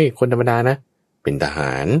นี่ไม่ใช่คนธรรมดานะเป็นทห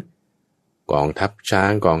ารกองทัพช้า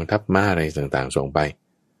งกองทัพม้าอะไรต่างๆส่งไป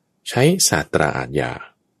ใช้ศาสตราอาญา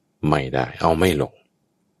ไม่ได้เอาไม่ลง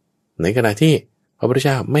ในขณะที่พระพุทธเ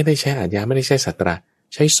จ้าไม่ได้ใช้อาญาไม่ได้ใช้ศาสตรา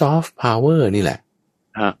ใช้ซอฟต์พาวเวอร์นี่แหละ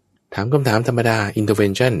ถามคำถามธรรมดา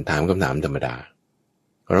intervention ถามคำถามธรรมดา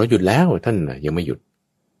เราหยุดแล้วท่านยังไม่หยุ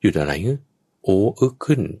ดอะไรอึก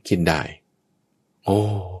ขึ้นคิดได้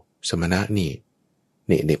สมณะนี่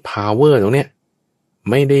power ตรงเนี้ย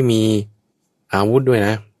ไม่ได้มีอาวุธด้วยน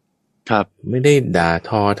ะครับไม่ได้ด่าท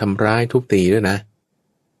อทำร้ายทุบตีด้วยนะ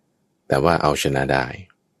แต่ว่าเอาชนะได้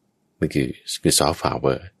นี่คือ soft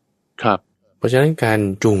power ครับเพราะฉะนั้นการ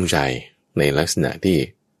จูงใจในลักษณะที่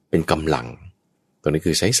เป็นกำลังตัวนี้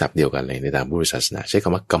คือใช้ศัพท์เดียวกันเลยในทางพุทธศาสนาใช้ค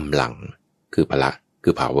ำว่ากำลังคือพละคื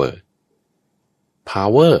อ power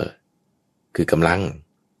คือกำลัง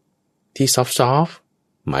ที่ soft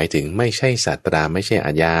หมายถึงไม่ใช่ศาสตราไม่ใช่อ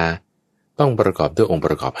าญาต้องประกอบด้วยองค์ป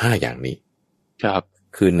ระกอบ5อย่างนี้ครับ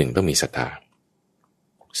คือ1ต้องมีศรัทธา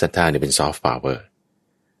เนี่ยเป็น soft power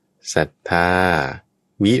ศรัทธา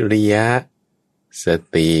วิริยะส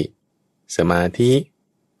ติสมาธิ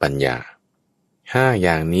ปัญญา5อ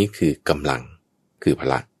ย่างนี้คือกำลังคือพ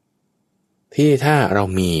ละที่ถ้าเรา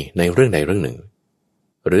มีในเรื่องใดเรื่องหนึ่ง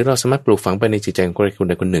หรือเราสามารถปลูกฝังไปในจิตใจของคน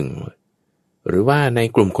ใดคนหนึ่งหรือว่าใน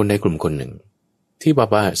กลุ่มคนใดกลุ่มคนหนึ่งที่บอก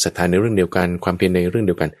ว่าศรัทธาในเรื่องเดียวกันความเพียรในเรื่องเ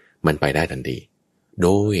ดียวกันมันไปได้ทันทีโด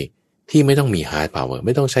ยที่ไม่ต้องมี hard power ไ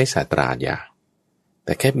ม่ต้องใช้ศาสตราอาญาแ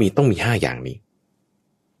ต่แค่ต้องมี5อย่างนี้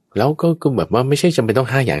แล้วก็แบบว่าไม่ใช่จำเป็นต้อง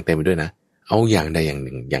5อย่างเต็มไปด้วยนะเอาอย่างใดอย่างห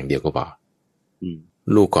นึ่งอย่างเดียวก็พอ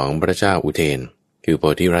ลูกของพระเจ้าอุเทนคือโพ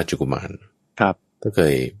ธิราชกุมารครับก็เค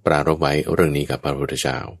ยปรารภไว้เรื่องนี้กับพระพุทธเ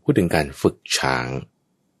จ้าพูดถึงการฝึกช้าง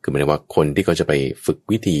คือหมายถึงว่าคนที่เขาจะไปฝึก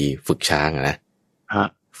วิธีฝึกช้างนะ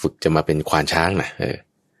ฝึกจะมาเป็นควานช้างนะ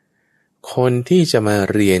คนที่จะมา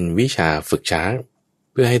เรียนวิชาฝึกช้าง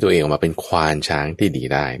เพื่อให้ตัวเองออกมาเป็นควานช้างที่ดี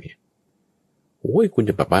ได้เนี่ยคุณ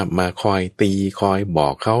จะแบบว่ามาคอยตีคอยบอ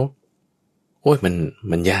กเขา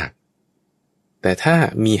มันยากแต่ถ้า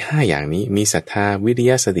มี5อย่างนี้มีศรัทธาวิริ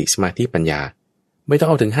ยะสติสมาธิปัญญาไม่ต้อง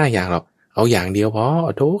เอาถึง5อย่างหรอกเอาอย่างเดียวพอ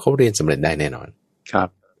เขาเรียนสำเร็จได้แน่นอนครับ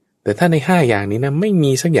แต่ถ้าใน5อย่างนี้นะไม่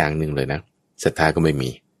มีสักอย่างหนึ่งเลยนะศรัทธาก็ไม่มี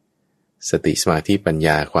สติสมาธิปัญญ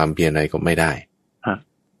าความเพียรอะไรก็ไม่ได้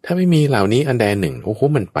ถ้าไม่มีเหล่านี้อันใดหนึ่ง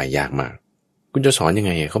มันไปยากมากคุณจะสอนยังไ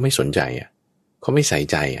งเขาไม่สนใจเขาไม่ใส่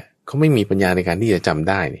ใจเขาไม่มีปัญญาในการที่จะจำ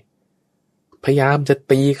ได้นี่พยายามจะ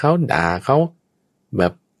ตีเขาด่าเขาแบ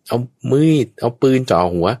บเอามือเอาปืนจ่อ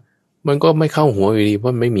หัวมันก็ไม่เข้าหัวอยู่ดีเพรา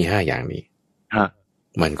ะไม่มี5อย่างนี้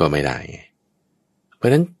มันก็ไม่ได้เพราะฉ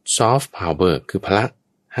ะนั้น soft power คือพละ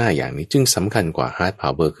5อย่างนี้จึงสำคัญกว่า hard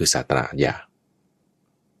power คือศาสตราอาญา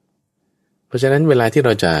เพราะฉะนั้นเวลาที่เร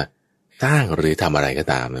าจะสร้างหรือทำอะไรก็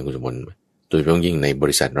ตามนะคุณสมบัติโดยเฉพาะยิ่งในบ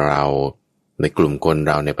ริษัทเราในกลุ่มคน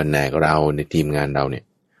เราในแผนกเราในทีมงานเราเนี่ย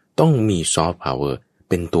ต้องมี soft power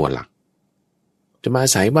เป็นตัวหลักจะมาอา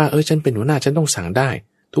ศัยว่าฉันเป็นหัวหน้าฉันต้องสั่งได้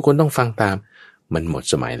ทุกคนต้องฟังตามมันหมด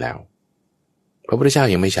สมัยแล้วพระพุทธเจ้า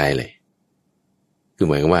ยังไม่ใช้เลยคือเ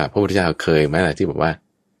หมือนกับว่าพระพุทธเจ้าเคยไหมล่ะที่บอกว่า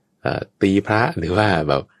ตีพระหรือว่า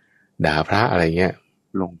แบบด่าพระอะไรเงี้ย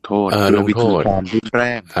ลงโทษการที่แร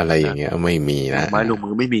งอะไรอย่างเงี้ยไม่มีนะไม้ลงมื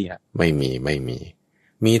อไม่มีไม่มี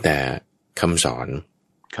มีแต่คำสอน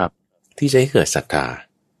ครับที่จะให้เกิดศรัทธา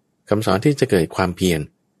คำสอนที่จะเกิดความเพียร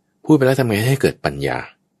พูดไปแล้วทำไงให้เกิดปัญญา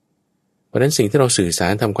เพราะฉะนั้นสิ่งที่เราสื่อสา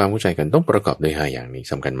รทำความเข้าใจกันต้องประกอบด้วย5อย่างนี้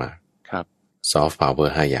สำคัญมากครับ soft power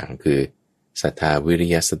 5อย่างคือศรัทธาวิริ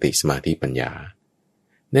ยะสติสมาธิปัญญา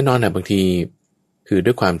แน่นอนนะบางทีคือด้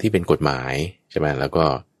วยความที่เป็นกฎหมายใช่ไหมแล้วก็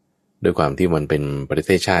ด้วยความที่มันเป็นประเ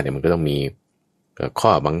ทศชาติเนี่ยมันก็ต้องมีข้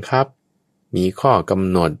อบังคับมีข้อกำ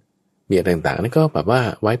หนดมีอะไรต่างๆนั่นก็แบบว่า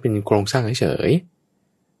ไว้เป็นโครงสร้างเฉย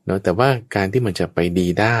ๆเนาะแต่ว่าการที่มันจะไปดี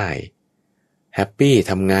ได้แฮปปี้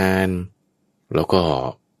ทำงานแล้วก็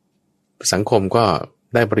สังคมก็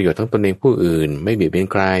ได้ประโยชน์ทั้งตนเองผู้อื่นไม่เบียดเบียน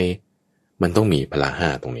ใครมันต้องมีพละห้า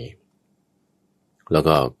ตรงนี้แล้ว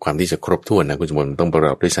ก็ความที่จะครบถ้วนนะคุณสมบัติต้องประก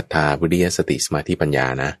อบด้วยศรัทธาวิริยะสติสมาธิปัญญา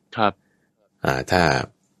นะครับถ้า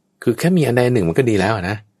คือแค่มีอันใดหนึ่งมันก็ดีแล้ว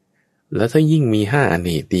นะแล้วถ้ายิ่งมี5อัน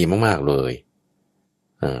นี้ดีมากๆเลย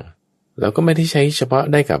แล้วก็ไม่ได้ใช้เฉพาะ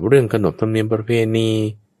ได้กับเรื่องขนบธรรมเนียมประเพณี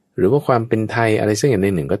หรือว่าความเป็นไทยอะไรสักอย่างใด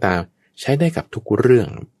หนึ่งก็ตามใช้ได้กับทุกเรื่อง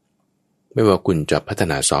ไม่ว่าคุณจะพัฒ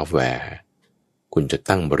นาซอฟต์แวร์คุณจะ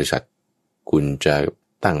ตั้งบริษัทคุณจะ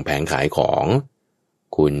ตั้งแผงขายของ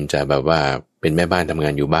คุณจะแบบว่าเป็นแม่บ้านทำงา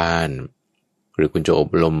นอยู่บ้านหรือคุณจะอบ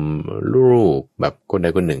รมลูกแบบคนใด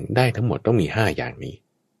คนหนึ่งได้ทั้งหมดต้องมี5อย่างนี้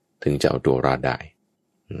ถึงจะเอาตัวรอดได้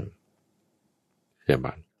เรียบ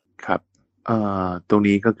ร้อยครับตรง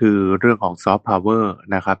นี้ก็คือเรื่องของซอฟต์พาวเวอร์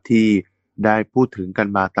นะครับที่ได้พูดถึงกัน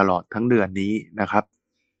มาตลอดทั้งเดือนนี้นะครับ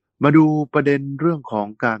มาดูประเด็นเรื่องของ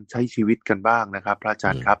การใช้ชีวิตกันบ้างนะครับพระอาจ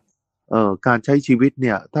ารย์ครับการใช้ชีวิตเ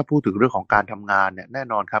นี่ยถ้าพูดถึงเรื่องของการทำงานเนี่ยแน่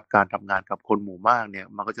นอนครับการทำงานกับคนหมู่มากเนี่ย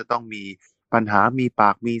มันก็จะต้องมีปัญหามีปา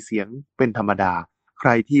กมีเสียงเป็นธรรมดาใคร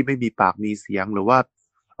ที่ไม่มีปากมีเสียงหรือว่า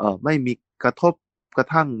ไม่มีกระทบกระ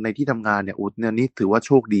ทั่งในที่ทำงานเนี่ยเนี่ยนี่ถือว่าโ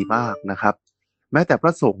ชคดีมากนะครับแม้แต่พร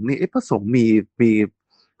ะสงฆ์นี่พระสงฆ์มี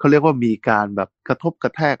เขาเรียกว่ามีการแบบกระทบกร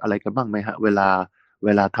ะแทกอะไรกันบ้างไหมฮะเว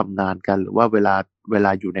ลาทำงานกันหรือว่าเวล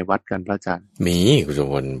าอยู่ในวัดกันพระอาจารย์มีคุณสม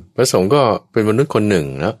บัติพระสงฆ์ก็เป็นมนุษย์คนหนึ่ง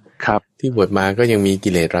เนาะครับที่บวชมาก็ยังมีกิ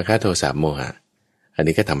เลสราคะโทสะโมหะอัน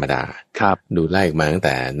นี้ก็ธรรมดาครับดูไล่มาตั้งแ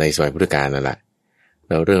ต่ในสมัยพุทธกาลนั่นแหละแ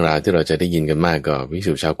ล้วเรื่องราวที่เราจะได้ยินกันมากก็ภิก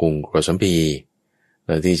ษุชาวกรุงโกสัมพีแ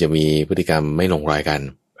ล้วที่จะมีพฤติกรรมไม่ลงรอยกัน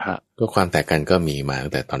ก็ความแตกกันก็มีมาตั้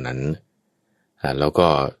งแต่ตอนนั้นแล้วก็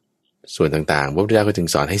ส่วนต่างๆพระพุทธเจ้าก็จึง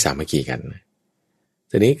สอนให้สามัคคีกัน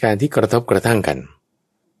ทีนี้การที่กระทบกระทั่งกัน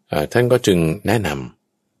ท่านก็จึงแนะน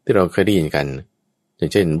ำที่เราเคยได้ยินกันอย่า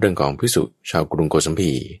งเช่นเรื่องของภิกษุชาวกรุงโกสัม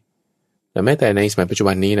พีแต่แม้แต่ในสมัยปัจจุ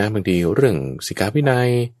บันนี้นะบางทีเรื่องสิกขาวินัย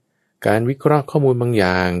การวิเคราะห์ข้อมูลบางอ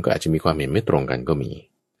ย่างก็อาจจะมีความเห็นไม่ตรงกันก็มี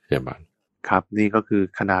ใช่ไหมครับนี่ก็คือ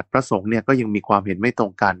ขนาดพระสงฆ์เนี่ยก็ยังมีความเห็นไม่ตร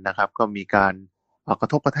งกันนะครับก็มีการกร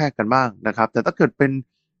ะทบกระแทกกันบ้างนะครับแต่ถ้าเกิดเป็น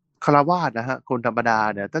ฆราวาสนะฮะคนธรรมดา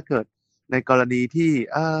เนี่ยถ้าเกิดในกรณีที่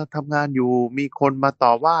ทำงานอยู่มีคนมาต่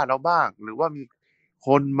อว่าเราบ้างหรือว่ามีค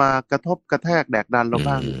นมากระทบกระแทกแดกดันเรา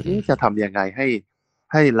บ้างจะทำยังไง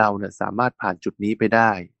ให้เราเนี่ยสามารถผ่านจุดนี้ไปไ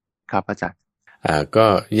ด้ครับอาจารย์ก็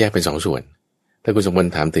แยกเป็น2 ส่วนถ้าคุณสมบั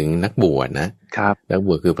ติถามถึงนักบวชนะครับนักบ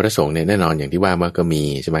วชคือพระสงฆ์เนี่ยแน่นอนอย่างที่ว่ามาก็มี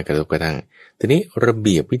ใช่ไหมกระทบกระทั่งทีนี้ระเ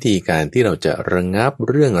บียบวิธีการที่เราจะระงับ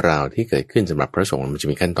เรื่องราวที่เกิดขึ้นสำหรับพระสงฆ์มันจะ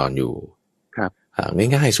มีขั้นตอนอยู่ครับ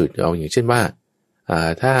ง่ายๆสุดเอาอย่างเช่นว่า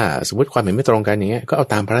ถ้าสมมติความเห็นไม่ตรงกันอย่างเงี้ยก็เอา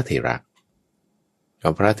ตามพระเถระเอ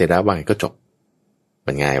าพระเถระว่าไงก็จบ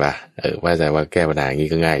มันง่ายป่ะว่าใจว่าแก้ปัญหาอย่างนี้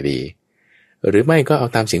ก็ง่ายดีหรือไม่ก็เอา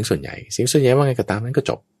ตามเสียงส่วนใหญ่เสียงส่วนใหญ่ว่าไงก็ตามนั้นก็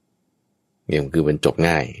จบเนี่ยคือมันจบ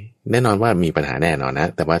ง่ายแน่นอนว่ามีปัญหาแน่นอนนะ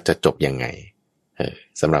แต่ว่าจะจบยังไง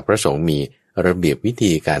สำหรับพระสงฆ์มีระเบียบวิ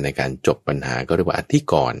ธีการในการจบปัญหาก็เรียกว่าอธิ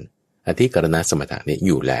กรณ์อธิกรณสมถะนี่อ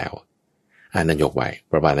ยู่แล้วนั่นยกไว้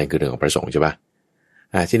ประมาณนั้นคือเรื่องของพระสงฆ์ใช่ปะ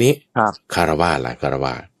ทีนี้คารวะล่ะคารว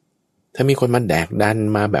ะถ้ามีคนมาแดกดัน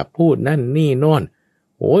มาแบบพูดนั่นนี่โน่น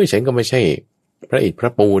โอ้ยฉันก็ไม่ใช่พระอิฐพร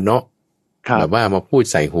ะปูนเนาะแบบว่ามาพูด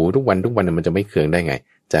ใส่หูทุกวันมันจะไม่เคืองได้ไง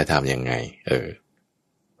จะทำยังไง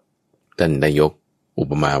ท่านได้ยกอุ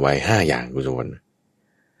ปมาไว้5อย่างคุณสมบัติ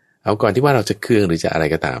เอาก่อนที่ว่าเราจะเคืองหรือจะอะไร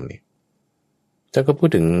ก็ตามเนี่ยท่านก็พูด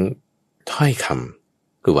ถึงถ้อยค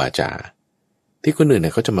ำคือวาจาที่คนอื่นเ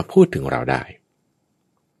นี่ยเขาจะมาพูดถึงเราได้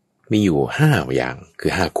มีอยู่5อย่างคื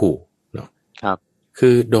อ5คู่เนาะครับคื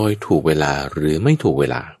อโดยถูกเวลาหรือไม่ถูกเว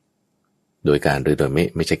ลาโดยการหรือโดย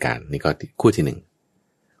ไม่ใช่การนี่ก็คู่ที่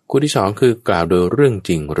1คู่ที่2คือกล่าวโดยเรื่องจ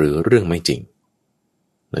ริงหรือเรื่องไม่จริง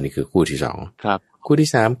นี่คือคู่ที่2ครับคู่ที่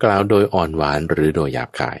3กล่าวโดยอ่อนหวานหรือโดยหยาบ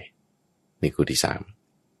คายนี่คู่ที่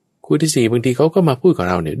3คู่ที่4บางทีเขาก็มาพูดกับ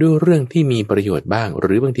เราเนี่ยด้วยเรื่องที่มีประโยชน์บ้างห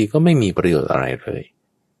รือบางทีก็ไม่มีประโยชน์อะไรเลย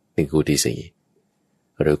นี่คู่ที่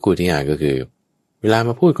4หรือคู่ที่5ก็คือเวลาม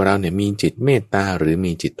าพูดกับเราเนี่ยมีจิตเมตตาหรือ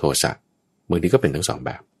มีจิตโทสะบางทีก็เป็นทั้ง2แบ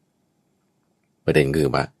บประเด็นคือ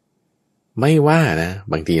ว่าไม่ว่านะ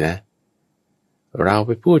บางทีนะเราไ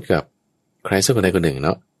ปพูดกับใครสักคนใดคนหนึ่งเน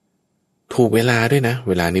าะถูกเวลาด้วยนะ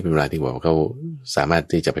เวลานี้เป็นเวลาที่บอกว่าเขาสามารถ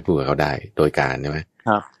ที่จะไปพูดกับเขาได้โดยการใช่ไหมค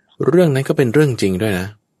รับเรื่องนั้นก็เป็นเรื่องจริงด้วยนะ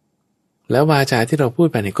แล้ววาจาที่เราพูด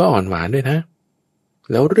ไปเนี่ยก็อ่อนหวานด้วยนะ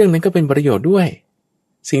แล้วเรื่องนั้นก็เป็นประโยชน์ด้วย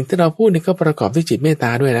สิ่งที่เราพูดนี่ก็ประกอบด้วยจิตเมตต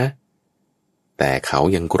าด้วยนะแต่เขา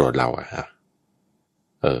ยังโกรธเรา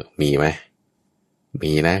มีไหม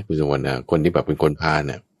มีนะคุณสมบัติคนที่แบบเป็นคนพาลเ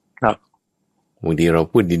นี่ยครับบางทีเรา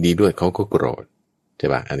พูดดีๆด้วยเขาก็โกรธใช่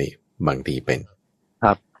ป่ะอันนี้บางทีเป็นค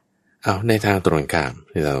รับในทางตรงข้าม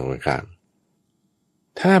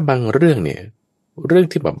ถ้าบางเรื่องเนี่ยเรื่อง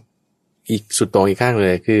ที่แบบอีกสุดโต่งอีกข้างเล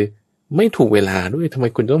ยคือไม่ถูกเวลาด้วยทำไม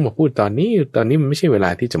คุณต้องมาพูดตอนนี้มันไม่ใช่เวลา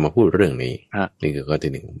ที่จะมาพูดเรื่องนี้นี่คือข้อ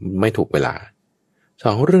ที่หนึ่งไม่ถูกเวลาส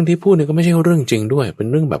องเรื่องที่พูดเนี่ยก็ไม่ใช่เรื่องจริงด้วยเป็น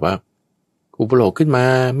เรื่องแบบว่าอุปโลกขึ้นมา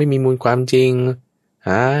ไม่มีมูลความจริงห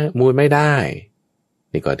ามูลไม่ได้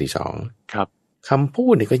นี่ข้อที่สองครับคำพู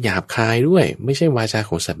ดเนี่ยก็หยาบคายด้วยไม่ใช่วาจา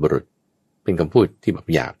ของสัตว์บุรุษเป็นคำพูดที่แบบ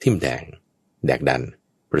หยาบทิ่มแทงแดกดัน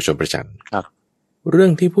ประชดประชันครับเรื่อ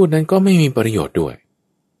งที่พูดนั้นก็ไม่มีประโยชน์ด้วย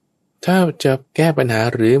ถ้าจะแก้ปัญหา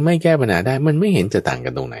หรือไม่แก้ปัญหาได้มันไม่เห็นจะต่างกั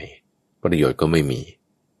นตรงไหนประโยชน์ก็ไม่มี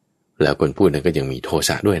แล้วคนพูดนั้นก็ยังมีโทส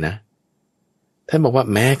ะด้วยนะท่านบอกว่า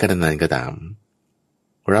แม้กระนั้นก็ตาม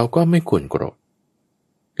เราก็ไม่ควรโกรธ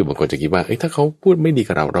คือบางคนจะคิดว่าถ้าเขาพูดไม่ดี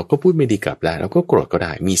กับเราเราก็พูดไม่ดีกลับได้เราก็โกรธก็ไ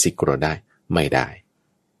ด้มีสิทธิ์โกรธได้ไม่ได้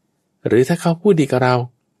หรือถ้าเขาพูดดีกับเรา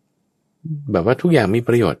แบบว่าทุกอย่างมีป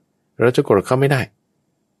ระโยชน์เราจะโกรธเขาไม่ได้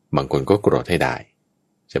บางคนก็โกรธให้ได้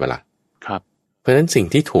ใช่ปะล่ะครับเพราะฉะนั้นสิ่ง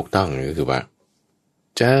ที่ถูกต้องก็คือว่า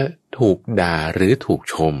จะถูกด่าหรือถูก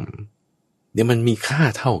ชมเนี่ยมันมีค่า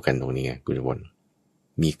เท่ากันตรงนี้ไงคุณจวน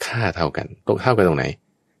มีค่าเท่ากันเท่ากันตรงไหน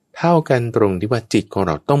เท่ากันตรงที่ว่าจิตของเ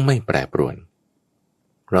ราต้องไม่แปรปรวน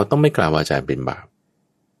เราต้องไม่กล่าววาจาเป็นบาป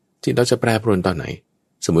จิตเราจะแปรปรวนตอนไหน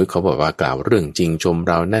สมมุติเขาบอกว่ากล่าวเรื่องจริงชม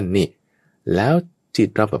เรานั่นนี่แล้วจิต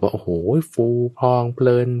เราแบบว่าโอ้โหฟูพองเพ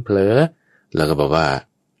ลินเผลอแล้วก็บอกว่า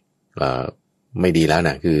ไม่ดีแล้วน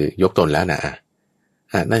ะคือยกตนแล้วนะ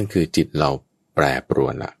นั่นคือจิตเราแปรปรว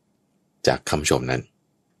นละจากคำชมนั้น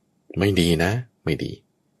ไม่ดีนะไม่ดี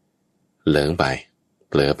เหลิงไป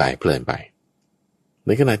เผลอไปเพลินไปใน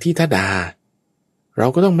ขณะที่ถ้าด่าเรา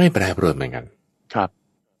ก็ต้องไม่แปรปรวนเหมือนกันครับ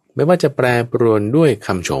ไม่ว่าจะแปรปรวนด้วยค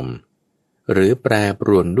ำชมหรือแปรปร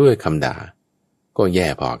วนด้วยคำด่าก็แย่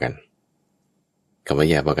พอกันคำว่า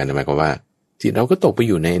แย่พอกันหมายความว่าจิตเราก็ตกไปอ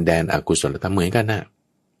ยู่ในแดนอกุศลธรรมเหมือนกันนะ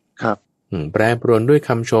ครับแปรปรวนด้วยค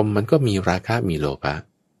ำชมมันก็มีราคะมีโลภะ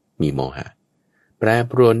มีโมหะแปร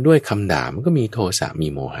ปรวนด้วยคำด่ามันก็มีโทสะมี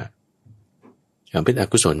โมหะเป็นอ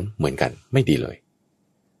กุศลเหมือนกันไม่ดีเลย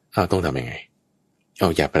ต้องทำยังไง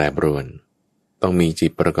อย่าแปรปรวนต้องมีจิ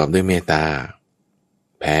ตประกอบด้วยเมตตา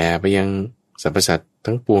แผ่ไปยังสรรพสัตว์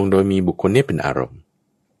ทั้งปวงโดยมีบุคคลนี้เป็นอารมณ์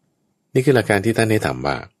นี่คือหลักการที่ท่านได้ถาม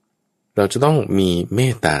ว่าเราจะต้องมีเม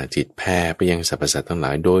ตตาจิตแผ่ไปยังสรรพสัตว์ทั้งหล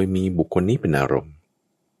ายโดยมีบุคคลนี้เป็นอารมณ์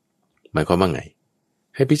หมายความว่าไง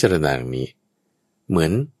ให้พิจารณาอย่างนี้เหมือ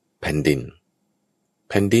นแผ่นดิน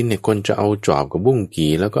เนี่ยคนจะเอาจอบกับบุ้ง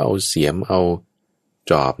กี่แล้วก็เอาเสียมเอา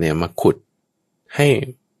จอบเนี่ยมาขุดให้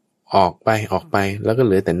ออกไปแล้วก็เห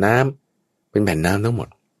ลือแต่น้ำเป็นแผ่นน้ำทั้งหมด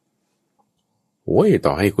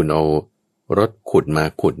ต่อให้คุณเอารถขุดมา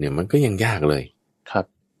ขุดเนี่ยมันก็ยังยากเลยครับ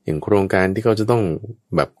อย่างโครงการที่เขาจะต้อง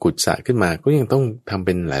แบบขุดสระขึ้นมาก็ยังต้องทำเ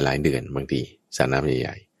ป็นหลายๆเดือนบางทีสระน้ำให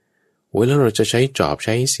ญ่ๆแล้วเราจะใช้จอบใ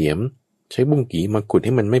ช้เสียมใช้บุ้งกี่มาขุดใ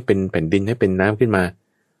ห้มันไม่เป็นแผ่นดินให้เป็นน้ำขึ้นมา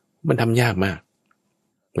มันทำยากมาก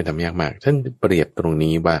ท่านเปรียบตรง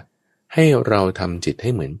นี้ว่าให้เราทำจิตให้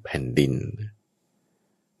เหมือนแผ่นดิน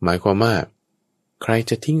หมายความว่าใคร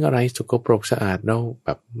จะทิ้งอะไรสกปรกสะอาดเราแบ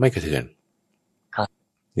บไม่กระเทือนครับ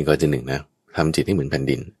นี่ก็จะหนึ่งนะทำจิตให้เหมือนแผ่น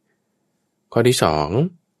ดินข้อที่สอง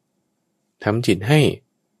ทำจิตให้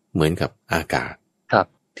เหมือนกับอากาศครับ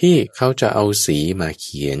ที่เขาจะเอาสีมาเ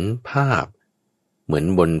ขียนภาพเหมือน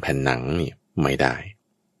บนแผ่นหนังเนี่ยไม่ได้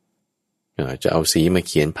จะเอาสีมาเ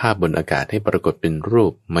ขียนภาพบนอากาศให้ปรากฏเป็นรู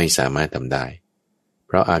ปไม่สามารถทำได้เ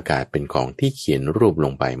พราะอากาศเป็นของที่เขียนรูปล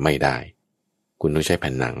งไปไม่ได้คุณต้องใช้แ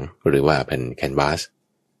ผ่นหนังหรือว่าแผ่นแคนวาส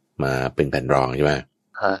มาเป็นแผ่นรองใช่ไหม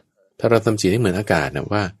ถ้าเราทำจิตให้เหมือนอากาศนะ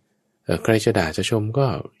ว่าใครจะด่าจะชมก็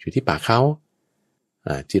อยู่ที่ปากเขา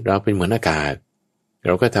จิตเราเป็นเหมือนอากาศเ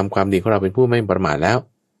ราก็ทำความดีของเราเป็นผู้ไม่ประมาทแล้ว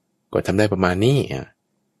ก็ทำได้ประมาณนี้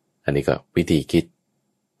อันนี้ก็วิธีคิด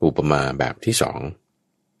อุปมาแบบที่สอง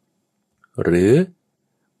หรือ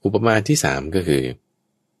อุปมาที่สามก็คือ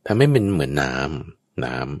ทำให้มันเหมือนน้ำ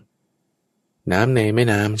ในแม่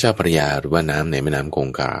น้ำเจ้าพระยาหรือว่าน้ำในแม่น้ำคง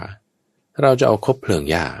คาถ้าเราจะเอาคบเพลิง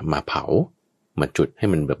หญ้ามาเผามาจุดให้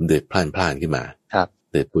มันแบบเดือดพล่านขึ้นมา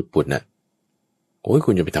เดือดปุดๆน่ะคุ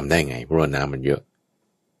ณจะไปทำได้ไงเพราะว่าน้ำมันเยอะ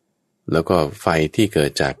แล้วก็ไฟที่เกิ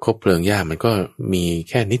ดจากคบเพลิงหญ้ามันก็มี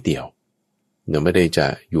แค่นิดเดียวเดี๋ยวไม่ได้จะ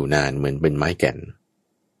อยู่นานเหมือนเป็นไม้แก่น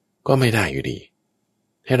ก็ไม่ได้อยู่ดี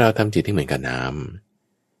ให้เราทำจิตที่เหมือนกับน้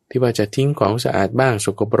ำที่ว่าจะทิ้งของสะอาดบ้างส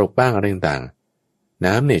กปรกบ้างอะไรต่างๆ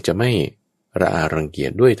น้ำเนี่ยจะไม่ ระอารังเกีย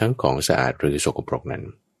จด้วยทั้งของสะอาดหรือสกปรกนั้น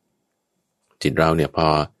จิตเราเนี่ยพอ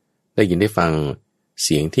ได้ยินได้ฟังเ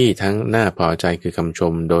สียงที่ทั้งน่าพอใจคือคำช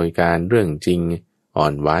มโดยการเรื่องจริงอ่อ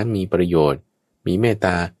นหวานมีประโยชน์มีเมตต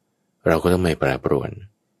าเราก็ต้องไม่แปรปรวน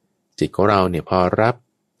จิตของเราเนี่ยพอรับ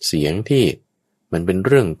เสียงที่มันเป็นเ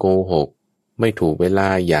รื่องโกหกไม่ถูกเวลา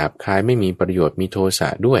หยาบคายไม่มีประโยชน์มีโทสะ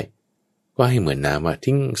ด้วยก็ให้เหมือนน้ำว่า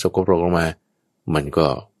ทิ้งสกปรกลงมามันก็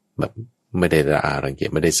แบบไม่ได้ระอารังเกียจ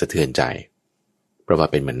ไม่ได้สะเทือนใจเพราะว่า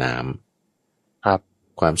เป็นเหมือนน้ำครับ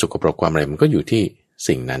ความสกปรกความอะไรมันก็อยู่ที่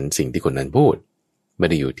สิ่งนั้นสิ่งที่คนนั้นพูดไม่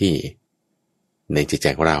ได้อยู่ที่ในจิตใจ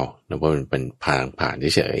ของเราเพราะมันเป็นผ่าน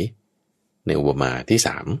เฉยๆในอุปมาที่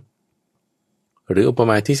3หรืออุป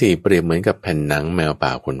มาที่4เปรียบเหมือนกับแผ่นหนังแมวป่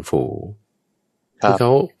าขนฝูที่เข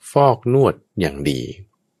าฟอกนวดอย่างดี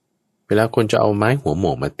เวลาคนจะเอาไม้หัวหม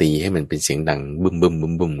วกมาตีให้มันเป็นเสียงดังบึมบึมบึ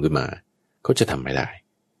มบึมขึ้นมาเขาจะทำไม่ได้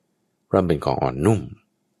เพราะมันเป็นของอ่อนนุ่ม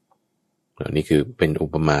นี่คือเป็นอุ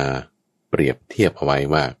ปมาเปรียบเทียบเอาไว้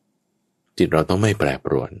ว่าจิตเราต้องไม่แปรป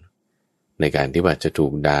รวนในการที่ว่าจะถู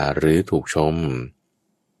กด่าหรือถูกชม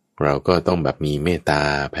เราก็ต้องแบบมีเมตตา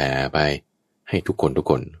แผ่ไปให้ทุกคน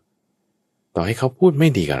ต่อให้เขาพูดไม่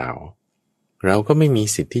ดีกับเราก็ไม่มี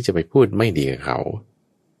สิทธิ์ที่จะไปพูดไม่ดีกับเขา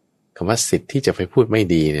คำว่าสิทธิ์ที่จะไปพูดไม่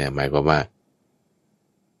ดีเนี่ยหมายความว่า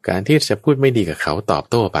การที่จะพูดไม่ดีกับเขาตอบ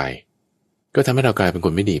โต้ไปก็ทำให้เรากลายเป็นค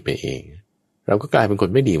นไม่ดีไปเองเราก็กลายเป็นคน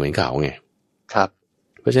ไม่ดีเหมือนเขาไงครับ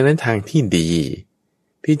เพราะฉะนั้นทางที่ดี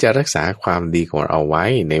ที่จะรักษาความดีของเราไว้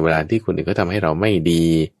ในเวลาที่คนอื่นก็ทำให้เราไม่ดี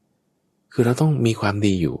คือเราต้องมีความ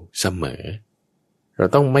ดีอยู่เสมอเรา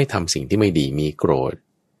ต้องไม่ทำสิ่งที่ไม่ดีมีโกรธ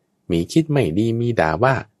มีคิดไม่ดีมีด่า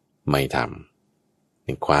ว่าไม่ทำเ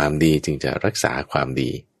ป็นความดีจึงจะรักษาความดี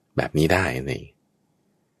แบบนี้ได้นี่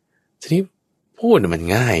ทีนี้พูดมัน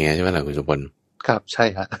ง่ายไงใช่ไหมล่ะคุณสุพลครับใช่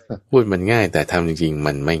ฮะพูดมันง่ายแต่ทำจริงๆ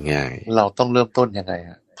มันไม่ง่ายเราต้องเริ่มต้นยังไงฮ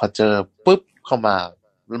ะพอเจอปุ๊บเข้ามา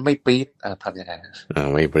แล้วไม่ปี๊ดทำยังไง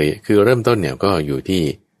ไม่ปี๊ดคือเริ่มต้นเนี่ยก็อยู่ที่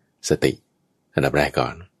สติอันดับแรกก่อ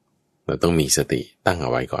นเราต้องมีสติตั้งเอ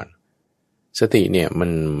าไว้ก่อนสติเนี่ย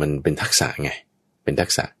มันเป็นทักษะไงเป็นทั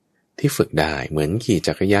กษะที่ฝึกได้เหมือนขี่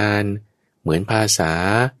จักรยานเหมือนภาษา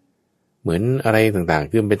เหมือนอะไรต่างๆ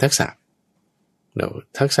คือเป็นทักษะ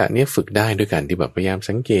ทักษะนี้ฝึกได้ด้วยการที่แบบพยายาม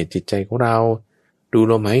สังเกตจิตใจของเราดู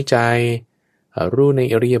ลมหายใจรู้ใน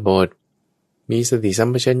อิริยาบถมีสติสัม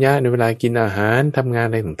ปชัญญะในเวลากินอาหารทำงาน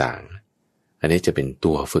อะไรต่างๆอันนี้จะเป็น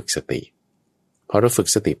ตัวฝึกสติพอเราฝึก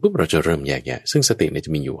สติปุ๊บเราจะเริ่มแยกแยะซึ่งสติเนี่ยจ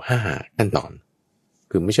ะมีอยู่5ขั้นตอน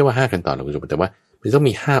คือไม่ใช่ว่า5ขั้นตอนหรอกคุณผู้ชมแต่ว่ามันต้อง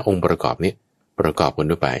มี5องค์ประกอบนี้ประกอบกัน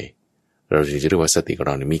ด้วยไปเราจะเรียกว่าสติของเ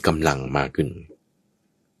ราเนี่ยมีกำลังมากขึ้น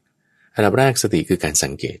อันดับแรกสติคือการสั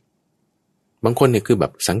งเกตบางคนเนี่ยคือแบ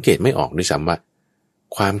บสังเกตไม่ออกด้วยซ้ำว่า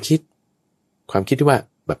ความคิดที่ว่า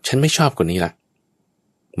แบบฉันไม่ชอบคนนี้ละ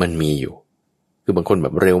มันมีอยู่คือบางคนแบ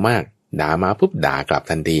บเร็วมากด่ามาปุ๊บด่ากลับ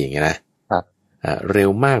ทันทีอย่างเงี้ยนะครับเร็ว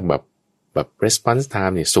มากแบบ response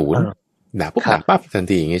time เนี่ย0ด่าปุ๊บด่าปั๊บทัน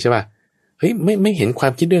ทีอย่างเงี้ยใช่ป่ะเฮ้ยไม่เห็นควา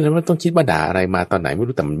มคิดด้วยนะว่าต้องคิดว่าด่าอะไรมาตอนไหนไม่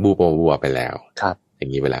รู้แต่มันบัวไปแล้วครับอย่า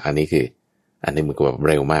งนี้ไปแล้วอันนี้มันก็แบบ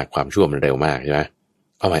เร็วมากความชั่วมันเร็วมากใช่ไหม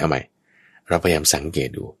เอาใหม่เราพยายามสังเกต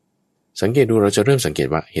ดูเราจะเริ่มสังเกต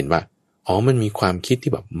ว่าเห็นว่าอ๋อมันมีความคิด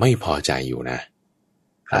ที่แบบไม่พอใจอยู่นะ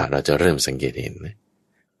เราจะเริ่มสังเกตเห็น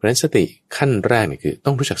เพราะฉะนั้นสติขั้นแรกเนี่ยคือต้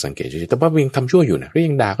องรู้จักสังเกตเฉยๆแต่ว่ายังทำชั่วอยู่นะก็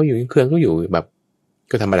ยังด่าก็อยู่ยังเคืองก็อยู่แบบ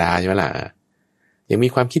ก็ธรรมดาใช่ไหมล่ะยังมี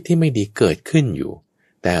ความคิดที่ไม่ดีเกิดขึ้นอยู่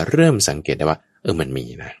แต่เริ่มสังเกตได้ว่ามันมี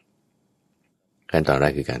นะขั้นตอนแร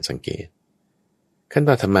กคือการสังเกตขั้นต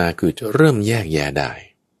อนถัดมาคือจะเริ่มแยกแยะได้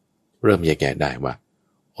ว่า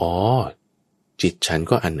อ๋อจิตฉัน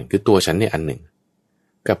ก็อันหนึ่งคือตัวฉันเนี่ยอันหนึ่ง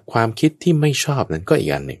กับความคิดที่ไม่ชอบนั้นก็อี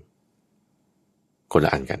กอันหนึ่งคนล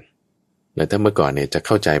ะอันกันแล้วถ้าเมื่อก่อนเนี่ยจะเ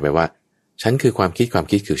ข้าใจไปว่าฉันคือความคิด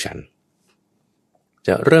คือฉันจ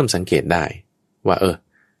ะเริ่มสังเกตได้ว่า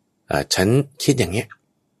ฉันคิดอย่างเงี้ย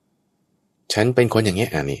ฉันเป็นคนอย่างเงี้ย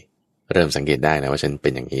อันนี้เริ่มสังเกตได้นะว่าฉันเป็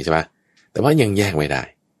นอย่างนี้ใช่ปะแต่ว่ายังแยกไม่ได้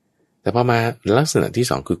แต่พอมาลักษณะที่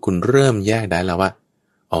2คือคุณเริ่มแยกได้แล้วว่า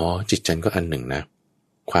อ๋อจิตฉันก็อันหนึ่งนะ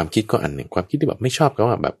ความคิดก็อันหนึ่งความคิดที่แบบไม่ชอบก็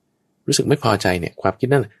ว่าแบบรู้สึกไม่พอใจเนี่ยความคิด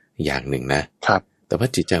นั่นอย่างหนึ่งนะครับแต่ว่า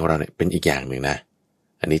จิตใจของเราเนี่ยเป็นอีกอย่างหนึ่งนะ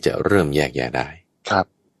อันนี้จะเริ่มแยกแยะได้ครับ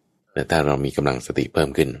แต่ถ้าเรามีกำลังสติเพิ่ม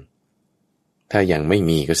ขึ้นถ้ายังไม่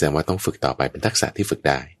มีก็แสดงว่าต้องฝึกต่อไปเป็นทักษะที่ฝึก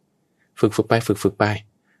ได้ฝึกไป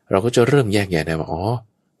เราก็จะเริ่มแยกแยะได้ว่าอ๋อ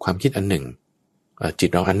ความคิดอันหนึ่งจิต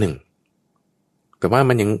เราอันหนึ่งแต่ว่า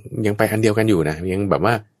มันยังไปอันเดียวกันอยู่นะยังแบบ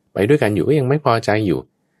ว่าไปด้วยกันอยู่ก็ยังไม่พอใจอยู่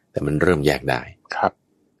แต่มันเริ่มแยกได้ครับ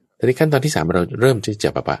ทีนี้ขั้นตอนที่3เราเริ่มที่จะ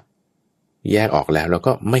แบบว่าแยกออกแล้ว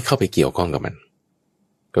ก็ไม่เข้าไปเกี่ยวข้องกับมัน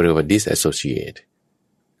ก็เรียกว่า disassociate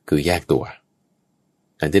คือแยกตัว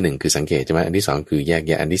อันที่หนึ่งคือสังเกตใช่ไหมอันที่สองคือแยกแ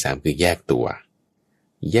ยะอันที่สามคือแยกตัว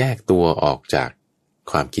แยกตัวออกจาก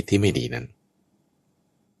ความคิดที่ไม่ดีนั้น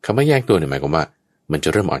คำว่าแยกตัวเนี่ยหมายความว่ามันจะ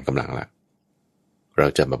เริ่มอ่อนกำลังละเรา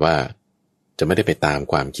จะแบบว่าจะไม่ได้ไปตาม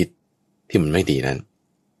ความคิดที่มันไม่ดีนั้น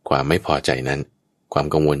ความไม่พอใจนั้นความ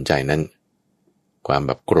กังวลใจนั้นความแ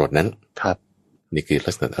บบโกรธนั้นครับนี่คือ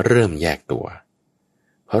ลักษณะเริ่มแยกตัว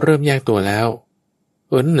พอเริ่มแยกตัวแล้ว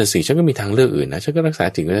นั่นน่ะสิฉันก็มีทางเลือกอื่นนะฉันก็รักษา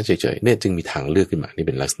จิตไว้เฉยๆเนี่ยจึงมีทางเลือกขึ้นมานี่เ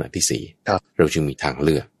ป็นลักษณะที่สี่เราจึงมีทางเ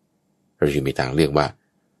ลือกเราจึงมีทางเลือกว่า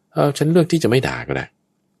ฉันเลือกที่จะไม่ด่าก็ได้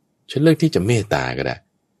ฉันเลือกที่จะเมตตาก็ได้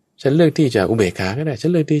ฉันเลือกที่จะอุเบกขาก็ได้ฉั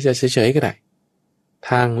นเลือกที่จะเฉยๆก็ได้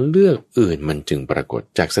ทางเลือกอื่นมันจึงปรากฏ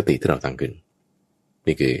จากสติที่เราตั้งขึ้น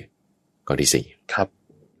นี่คือข้อที่สี่ครับ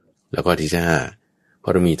แล้วก็ที่ห้าพอ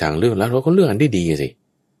เรามีทางเลือกแล้วเราก็เลือกอันที่ดีสิ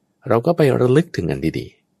เราก็ไประลึกถึงอันที่ดี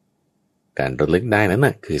การระลึกได้นั้น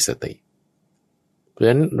น่ะคือสติเพราะฉะ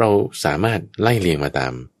นั้นเราสามารถไล่เรียงมาตา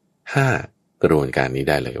ม5กระบวนการนี้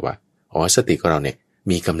ได้เลยว่าสติของเราเนี่ย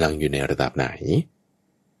มีกำลังอยู่ในระดับไหน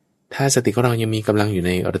ถ้าสติของเรายังมีกำลังอยู่ใ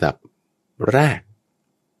นระดับแรก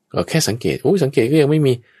ก็แค่สังเกตสังเกตก็ยังไม่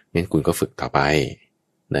มีงั้นคุณก็ฝึกต่อไป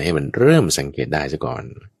นะให้มันเริ่มสังเกตได้ซะก่อน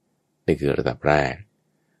นี่คือระดับแรก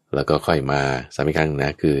แล้วก็ค่อยมาสามอีกครั้งน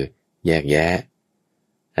ะคือแยกแยะ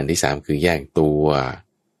อันที่3คือแยกตัว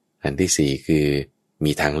อันที่4คือ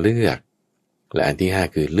มีทางเลือกและอันที่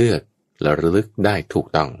5คือเลือกแล้วระลึกได้ถูก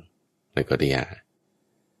ต้องแล้วก็ที่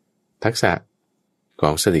5ทักษะขอ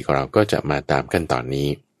งสติของเราก็จะมาตามขั้นตอนนี้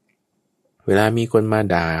เวลามีคนมา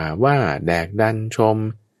ด่าว่าแดกดันชม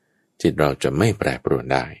จิตเราจะไม่แปรปรวน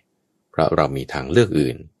ได้เพราะเรามีทางเลือก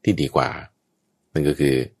อื่นที่ดีกว่านั่นก็คื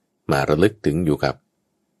อมาระลึกถึงอยู่กับ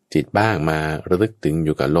จิตบ้างมาระลึกถึงอ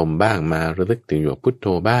ยู่กับลมบ้างมาระลึกถึงอยู่กับพุทโธ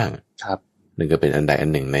บ้างครับนั่นก็เป็นอันใดอัน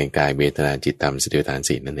หนึ่งในกายเวทนาจิตธรรมสติปัฏฐาน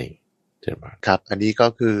4นั่นเองครับอันนี้ก็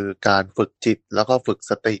คือการฝึกจิตแล้วก็ฝึก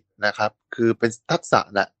สตินะครับคือเป็นทักษะ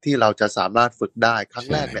นะที่เราจะสามารถฝึกได้ครั้ง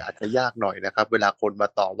แรกเนี่ยอาจจะยากหน่อยนะครับเวลาคนมา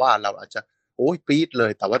ต่อว่าเราอาจจะปี๊ดเล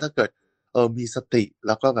ยแต่ว่าถ้าเกิดมีสติแ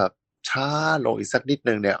ล้วก็แบบช้าลงอีกสักนิด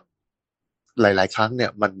นึงเนี่ยหลายๆครั้งเนี่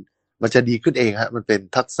ยมันจะดีขึ้นเองฮะมันเป็น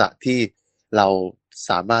ทักษะที่เรา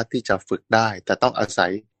สามารถที่จะฝึกได้แต่ต้องอาศั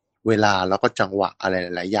ยเวลาแล้วก็จังหวะอะไร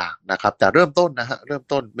หลายๆอย่างนะครับแต่เริ่มต้นนะฮะเริ่ม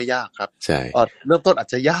ต้นไม่ยากครับใช่เริ่มต้นอาจ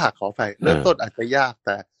จะยากขออภัยเริ่มต้นอาจจะยากแ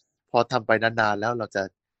ต่พอทำไปนานๆแล้วเราจะ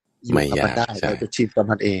อยู่กับมันได้เราจะชินกับ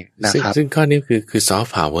มันเองนะครับซึ่งข้อนี้คือซอฟ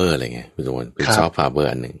ต์พาวเวอร์อะไรเงี้ยคุณสมบัติเป็นซอฟต์พาวเวอ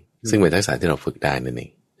ร์อันหนึ่งซึ่งเป็นทักษะที่เราฝึกได้นั่นเอ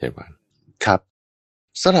งใช่ป่ะครับ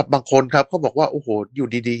สำหรับบางคนครับเขาบอกว่าโอ้โหอยู่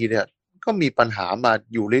ดีๆเนี่ยก็มีปัญหามา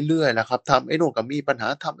อยู่เรื่อยๆนะครับทำไอ้โน่นก็มีปัญหา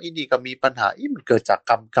ทำไอ้นี่ก็มีปัญหามันเกิดจาก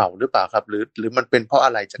กรรมเก่าหรือเปล่าครับหรือมันเป็นเพราะอ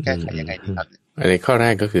ะไรจะแก้ไขยังไงดีครับอันนี้ข้อแร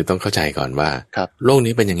กก็คือต้องเข้าใจก่อนว่าโลก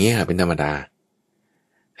นี้เป็นอย่างนี้ค่ะเป็นธรรมดา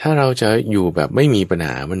ถ้าเราจะอยู่แบบไม่มีปัญห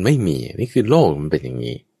ามันไม่มีนี่คือโลกมันเป็นอย่าง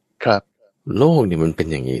นี้ครับโลกนี่มันเป็น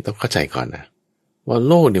อย่างนี้ต้องเข้าใจก่อนนะว่า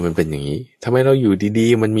โลกนี่มันเป็นอย่างนี้ทำไมเราอยู่ดี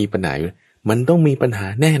ๆมันมีปัญหาอยู่มันต้องมีปัญหา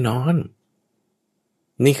แน่นอน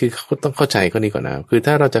นี่คือเขาต้องเข้าใจข้อนี้ก่อนนะคือ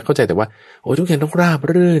ถ้าเราจะเข้าใจแต่ว่าทุกอย่างต้องราบ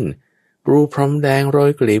รื่นปรูพรมแดงโร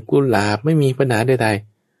ยกลีบกุหลาบไม่มีปัญหาใด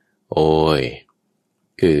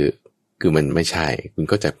ๆคือมันไม่ใช่คุณ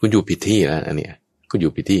เข้าใจคุณอยู่ผิดที่แล้วอันเนี้ยคุณอ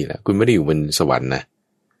ยู่ผิดที่แล้วคุณไม่ได้อยู่บนสวรรค์นะ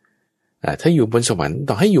ถ้าอยู่บนสวรรค์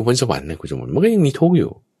ต่อให้อยู่บนสวรรค์นะคุณสมมติมันก็ยังมีทุกข์อ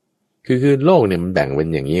ยู่คือโลกเนี่ยมันแบ่งเป็น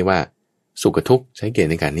อย่างนี้ว่าสุขกับทุกข์ใช้เกณ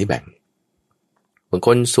ฑ์ในการนี้แบ่งบางค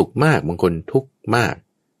นสุขมากบางคนทุกข์มาก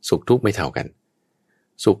สุขทุกข์ไม่เท่ากัน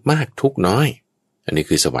สุขมากทุกข์น้อยอันนี้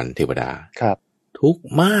คือสวรรค์เทวดาครับทุกข์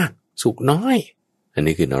มากสุขน้อยอัน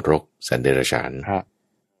นี้คือนรกสันเดรัจฉานครับ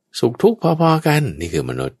สุขทุกข์พอๆกันนี่คือ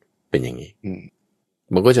มนุษย์เป็นอย่างนี้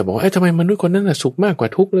มันก็จะบอกทำไมมนุษย์คนนั้นน่ะสุขมากกว่า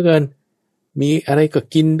ทุกข์เหลือเกินมีอะไรก็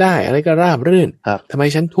กินได้อะไรก็ราบรื่นทำไม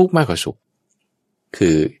ฉันทุกข์มากกว่าสุขคื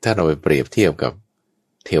อถ้าเราไปเปรียบเทียบกับ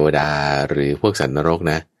เทวดาหรือพวกสัตว์นรก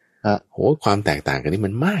นะความแตกต่างกันนี่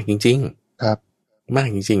มันมากจริงๆครับมาก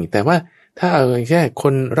จริงๆแต่ว่าถ้าเอาแค่ค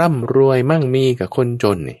นร่ำรวยมั่งมีกับคนจ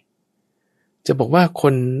นเนี่ยจะบอกว่าค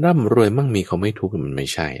นร่ำรวยมั่งมีเขาไม่ทุกข์มันไม่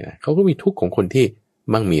ใช่นะเขาก็มีทุกข์ของคนที่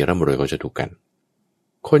มั่งมีร่ำรวยเขาจะทุกข์กัน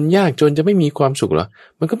คนยากจนจะไม่มีความสุขเหรอ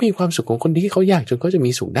มันก็มีความสุขของคนที่เขายากจนเขาจะ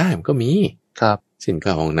มีสุขได้มันก็มีครับสินค้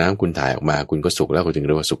าห้องน้ำคุณถ่ายออกมาคุณก็สุขแล้วเขาจึงเ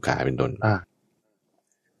รียกว่าสุขขาเป็นต้น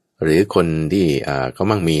หรือคนที่เขา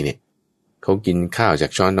มั่งมีเนี่ยเขากินข้าวจา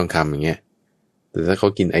กช้อนทองคำอย่างเงี้ยแต่ถ้าเขา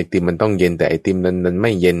กินไอติมมันต้องเย็นแต่ไอติมนั้นไ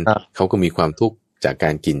ม่เย็นเขาก็มีความทุกข์จากกา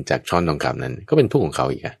รกินจากช้อนทองคำนั้นก็เป็นทุกข์ของเขา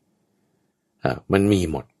อีกมันมี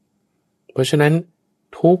หมดเพราะฉะนั้น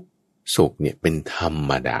ทุกข์สุขเนี่ยเป็นธรร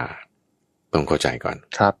มดาต้องเข้าใจก่อน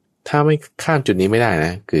ครับถ้าไม่ข้ามจุดนี้ไม่ได้น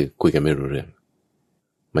ะคือคุยกันไม่รู้เรื่อง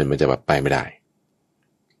มันจะแบบไปไม่ได้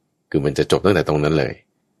คือมันจะจบตั้งแต่ตรงนั้นเลย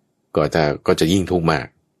ก็จะยิ่งทุกข์มาก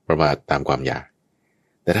เพราะว่าตามความอยาก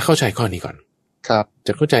แต่ถ้าเข้าใจข้อนี้ก่อนครับจ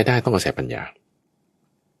ะเข้าใจได้ต้องอาศัยปัญญา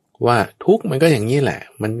ว่าทุกข์มันก็อย่างนี้แหละ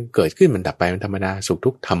มันเกิดขึ้นมันดับไปมันธรรมดาสุขทุ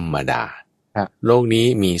กข์ธรรมดาโลกนี้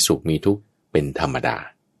มีสุขมีทุกข์เป็นธรรมดา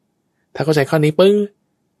ถ้าเข้าใจข้อนี้ปึ้ง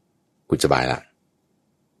กูสบายละ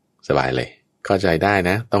สบายเลยเข้าใจได้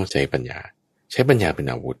นะต้องใช้ปัญญาใช้ปัญญาเป็น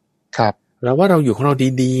อาวุธครับเราว่าเราอยู่ของเรา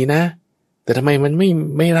ดีๆนะแต่ทำไมมัน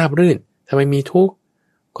ไม่ราบรื่นทำไมมีทุกข์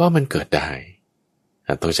ก็มันเกิดได้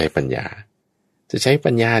ต้องใช้ปัญญาจะใช้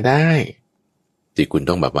ปัญญาได้ที่คุณ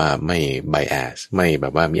ต้องแบบว่าไม่ bias ไม่แบ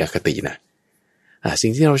บว่ามีอคตินะสิ่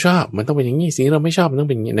งที่เราชอบมันต้องเป็นอย่างนี้สิ่งที่เราไม่ชอบมันต้อง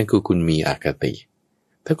เป็นอย่างนี้นั่นคือคุณมีอคติ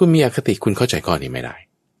ถ้าคุณมีอคติคุณเข้าใจข้อนี้ไม่ได้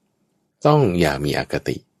ต้องอย่ามีอค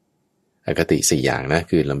ติ4อย่างนะ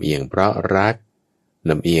คือลำเอียงเพราะรัก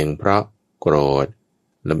ลำเอียงเพราะโกรธ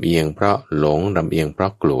ลำเอียงเพราะหลงลำเอียงเพรา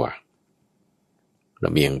ะกลัวล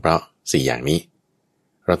ำเอียงเพราะ4อย่างนี้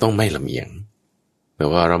เราต้องไม่ลำเอียงแต่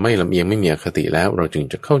ว่าเราไม่ลำเอียงไม่มีอคติแล้วเราจึง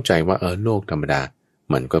จะเข้าใจว่าโลกธรรมดา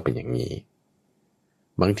มันก็เป็นอย่างนี้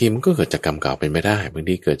บางทีมันก็เกิดจากกรรมเก่าเป็นไปได้บาง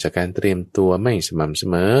ทีเกิดจากการเตรียมตัวไม่สม่ำเส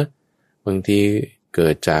มอบางทีเกิ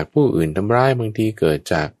ดจากผู้อื่นทำร้ายบางทีเกิด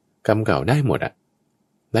จากกรรมเก่าได้หมด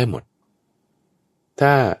ได้หมดถ้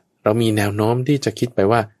าเรามีแนวโน้มที่จะคิดไป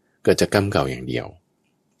ว่าเกิดจากกรรมเก่าอย่างเดียว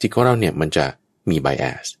จิตของเราเนี่ยมันจะมี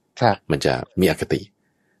bias มันจะมีอคติ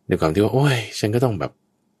ในความที่ว่าโอ้ยฉันก็ต้องแบบ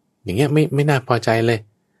อย่างเงี้ยไม่น่าพอใจเลย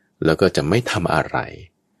แล้วก็จะไม่ทำอะไร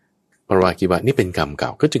เพราะว่าคิดว่านี่เป็นกรรมเก่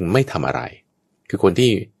าก็จึงไม่ทำอะไรคือคน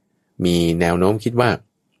ที่มีแนวโน้มคิดว่า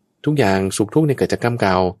ทุกอย่างสุขทุกข์เนี่ยเกิดจากกรรมเ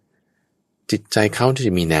ก่าจิตใจเขาจ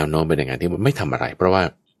ะมีแนวโน้มเป็นอย่างนั้นที่ไม่ทำอะไรเพราะว่า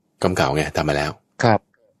กรรมเก่าไงทำมาแล้วครับ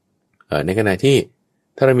ในขณะที่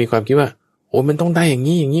ถ้าเรามีความคิดว่าโอ้มันต้องได้อย่าง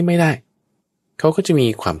นี้ไม่ได้เขาก็จะมี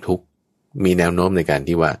ความทุกข์มีแนวโน้มในการ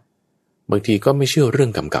ที่ว่าบางทีก็ไม่เชื่อเรื่อ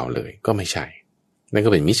งกรรมเก่าเลยก็ไม่ใช่นั่นก็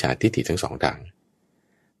เป็นมิจฉาทิฏฐิทั้งสองทาง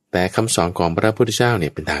แต่คำสอนของพระพุทธเจ้าเนี่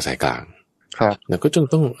ยเป็นทางสายกลางครับแล้วก็จึง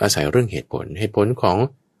ต้องอาศัยเรื่องเหตุผลของ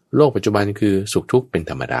โลกปัจจุบันคือสุขทุกข์เป็น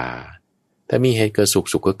ธรรมดาถ้ามีเหตุเกิดสุ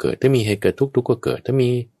ขก็เกิดถ้ามีเหตุเกิดทุกข์ก็เกิดถ้ามี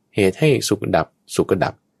เหตุให้สุขดับสุขก็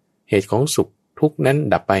ดับเหตุของสุขทุกข์นั้น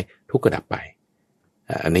ดับไปทุกข์ก็ดับไป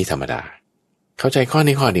อันนี้ธรรมดาเข้าใจข้อ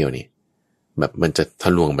นี้ข้อเดียวนี่แบบมันจะท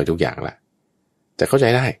ะลวงไปทุกอย่างละจะเข้าใจ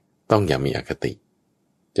ได้ต้องอย่ามีอคติ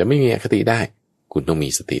จะไม่มีอคติได้คุณต้องมี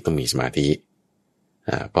สติต้องมีสมาธิ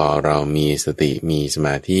พอเรามีสติมีสม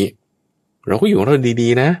าธิเราก็อยู่ของเราดี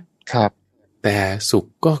ๆนะครับแต่สุข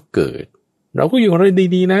ก็เกิดเราก็อยู่ของเรา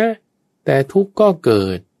ดีๆนะแต่ทุกข์ก็เกิ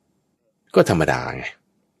ดก็ธรรมดาไง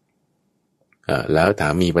แล้วถา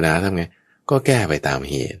มมีปัญหาทำไงก็แก้ไปตาม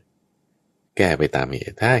เหตุ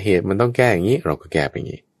ถ้าเหตุมันต้องแก้อย่างนี้เราก็แก้ไปอย่า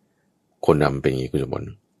งนี้คนนำเป็นอย่างนี้คุณสมบัติ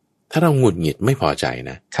ถ้าเราหงุดหงิดไม่พอใจ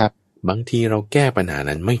นะครับบางทีเราแก้ปัญหา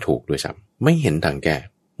นั้นไม่ถูกด้วยซ้ำไม่เห็นทางแก้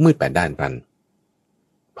มืดแปดด้านตัน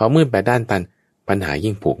พอมืดแปดด้านตันปัญหา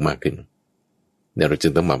ยิ่งผูกมากขึ้นเดี๋ยวเราจึ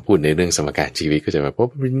งต้องมาพูดในเรื่องสมการชีวิตก็จะมาเพราะ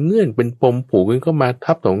เป็นเงื่อนเป็นปมผูกกันเข้ามา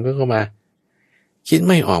ทับถมกันเข้ามาคิด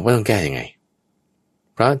ไม่ออกว่าต้องแก้ยังไง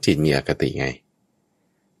เพราะจิตมีอคติไง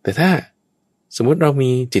แต่ถ้าสมมุติเรามี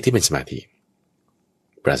จิตที่เป็นสมาธิ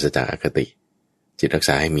ปราศจากอคติจิตรักษ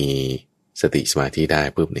าให้มีสติสมาธิได้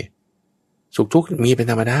ปุ๊บเนี่ยสุขทุกข์มีเป็น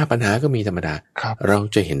ธรรมดาปัญหาก็มีธรรมดาเรา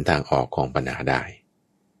จะเห็นทางออกของปัญหาได้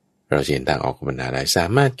เราจะเห็นทางออกของปัญหาได้สา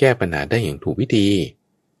มารถแก้ปัญหาได้อย่างถูกวิธี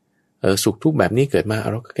สุขทุกข์แบบนี้เกิดมา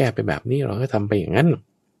เราก็แก้ไปแบบนี้เราก็ทำไปอย่างนั้น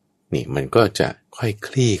นี่มันก็จะค่อยค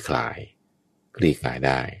ลี่คลายไ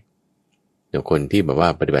ด้เดี๋ยวคนที่แบบว่า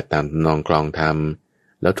ปฏิบัติตามนองคลองธรรม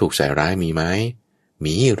แล้วถูกใส่ร้ายมีไหม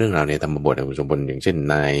มีเรื่องราวในธรรมบทคุณสมบัติอย่างเช่น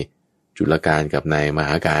นายจุลการกับนายมห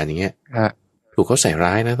าการอย่างเงี้ยถูกเขาใส่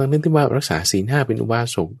ร้ายนะทั้งที่ว่ารักษาศีล 5เป็นอุบา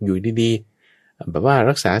สกอยู่ดีๆแบบว่า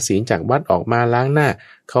รักษาศีลจากวัดออกมาล้างหน้า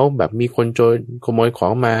เขาแบบมีคนโจรขโมยขอ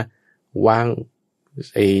งมาวาง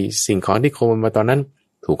ไอ้สิ่งของที่ขโมยมาตอนนั้น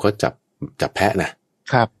ถูกเขาจับแพะนะ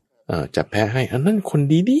ครับจับแพะให้อันนั้นคน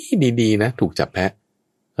ดีๆนะถูกจับแพะ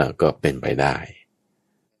ก็เป็นไปได้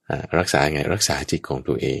รักษาไงรักษาจิตของ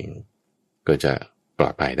ตัวเองก็จะปลอ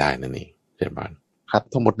ดภัยได้นั่นเองเช่นบ้านครับ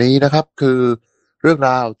ทั้งหมดนี้นะครับคือเรื่อง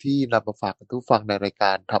ราวที่นำมาฝากกันทุกฟังในรายก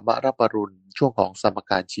ารธรรมะรับอรุณช่วงของสม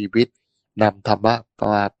การชีวิตนำธรรมะม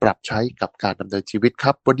าปรับใช้กับการดำเนินชีวิตค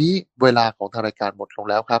รับวันนี้เวลาของทางรายการหมดลง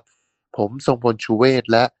แล้วครับผมทรงพลชูเวศ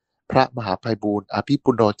และพระมหาไพบูลย์อภิ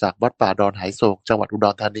ปุณโญจากวัดป่าดอนไหโศกจังหวัดอุด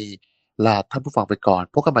รธานีลาท่านผู้ฟังไปก่อน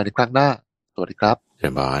พบกันใหม่ในครั้งหน้าสวัสดีครับเช่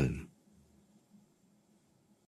นบ้าน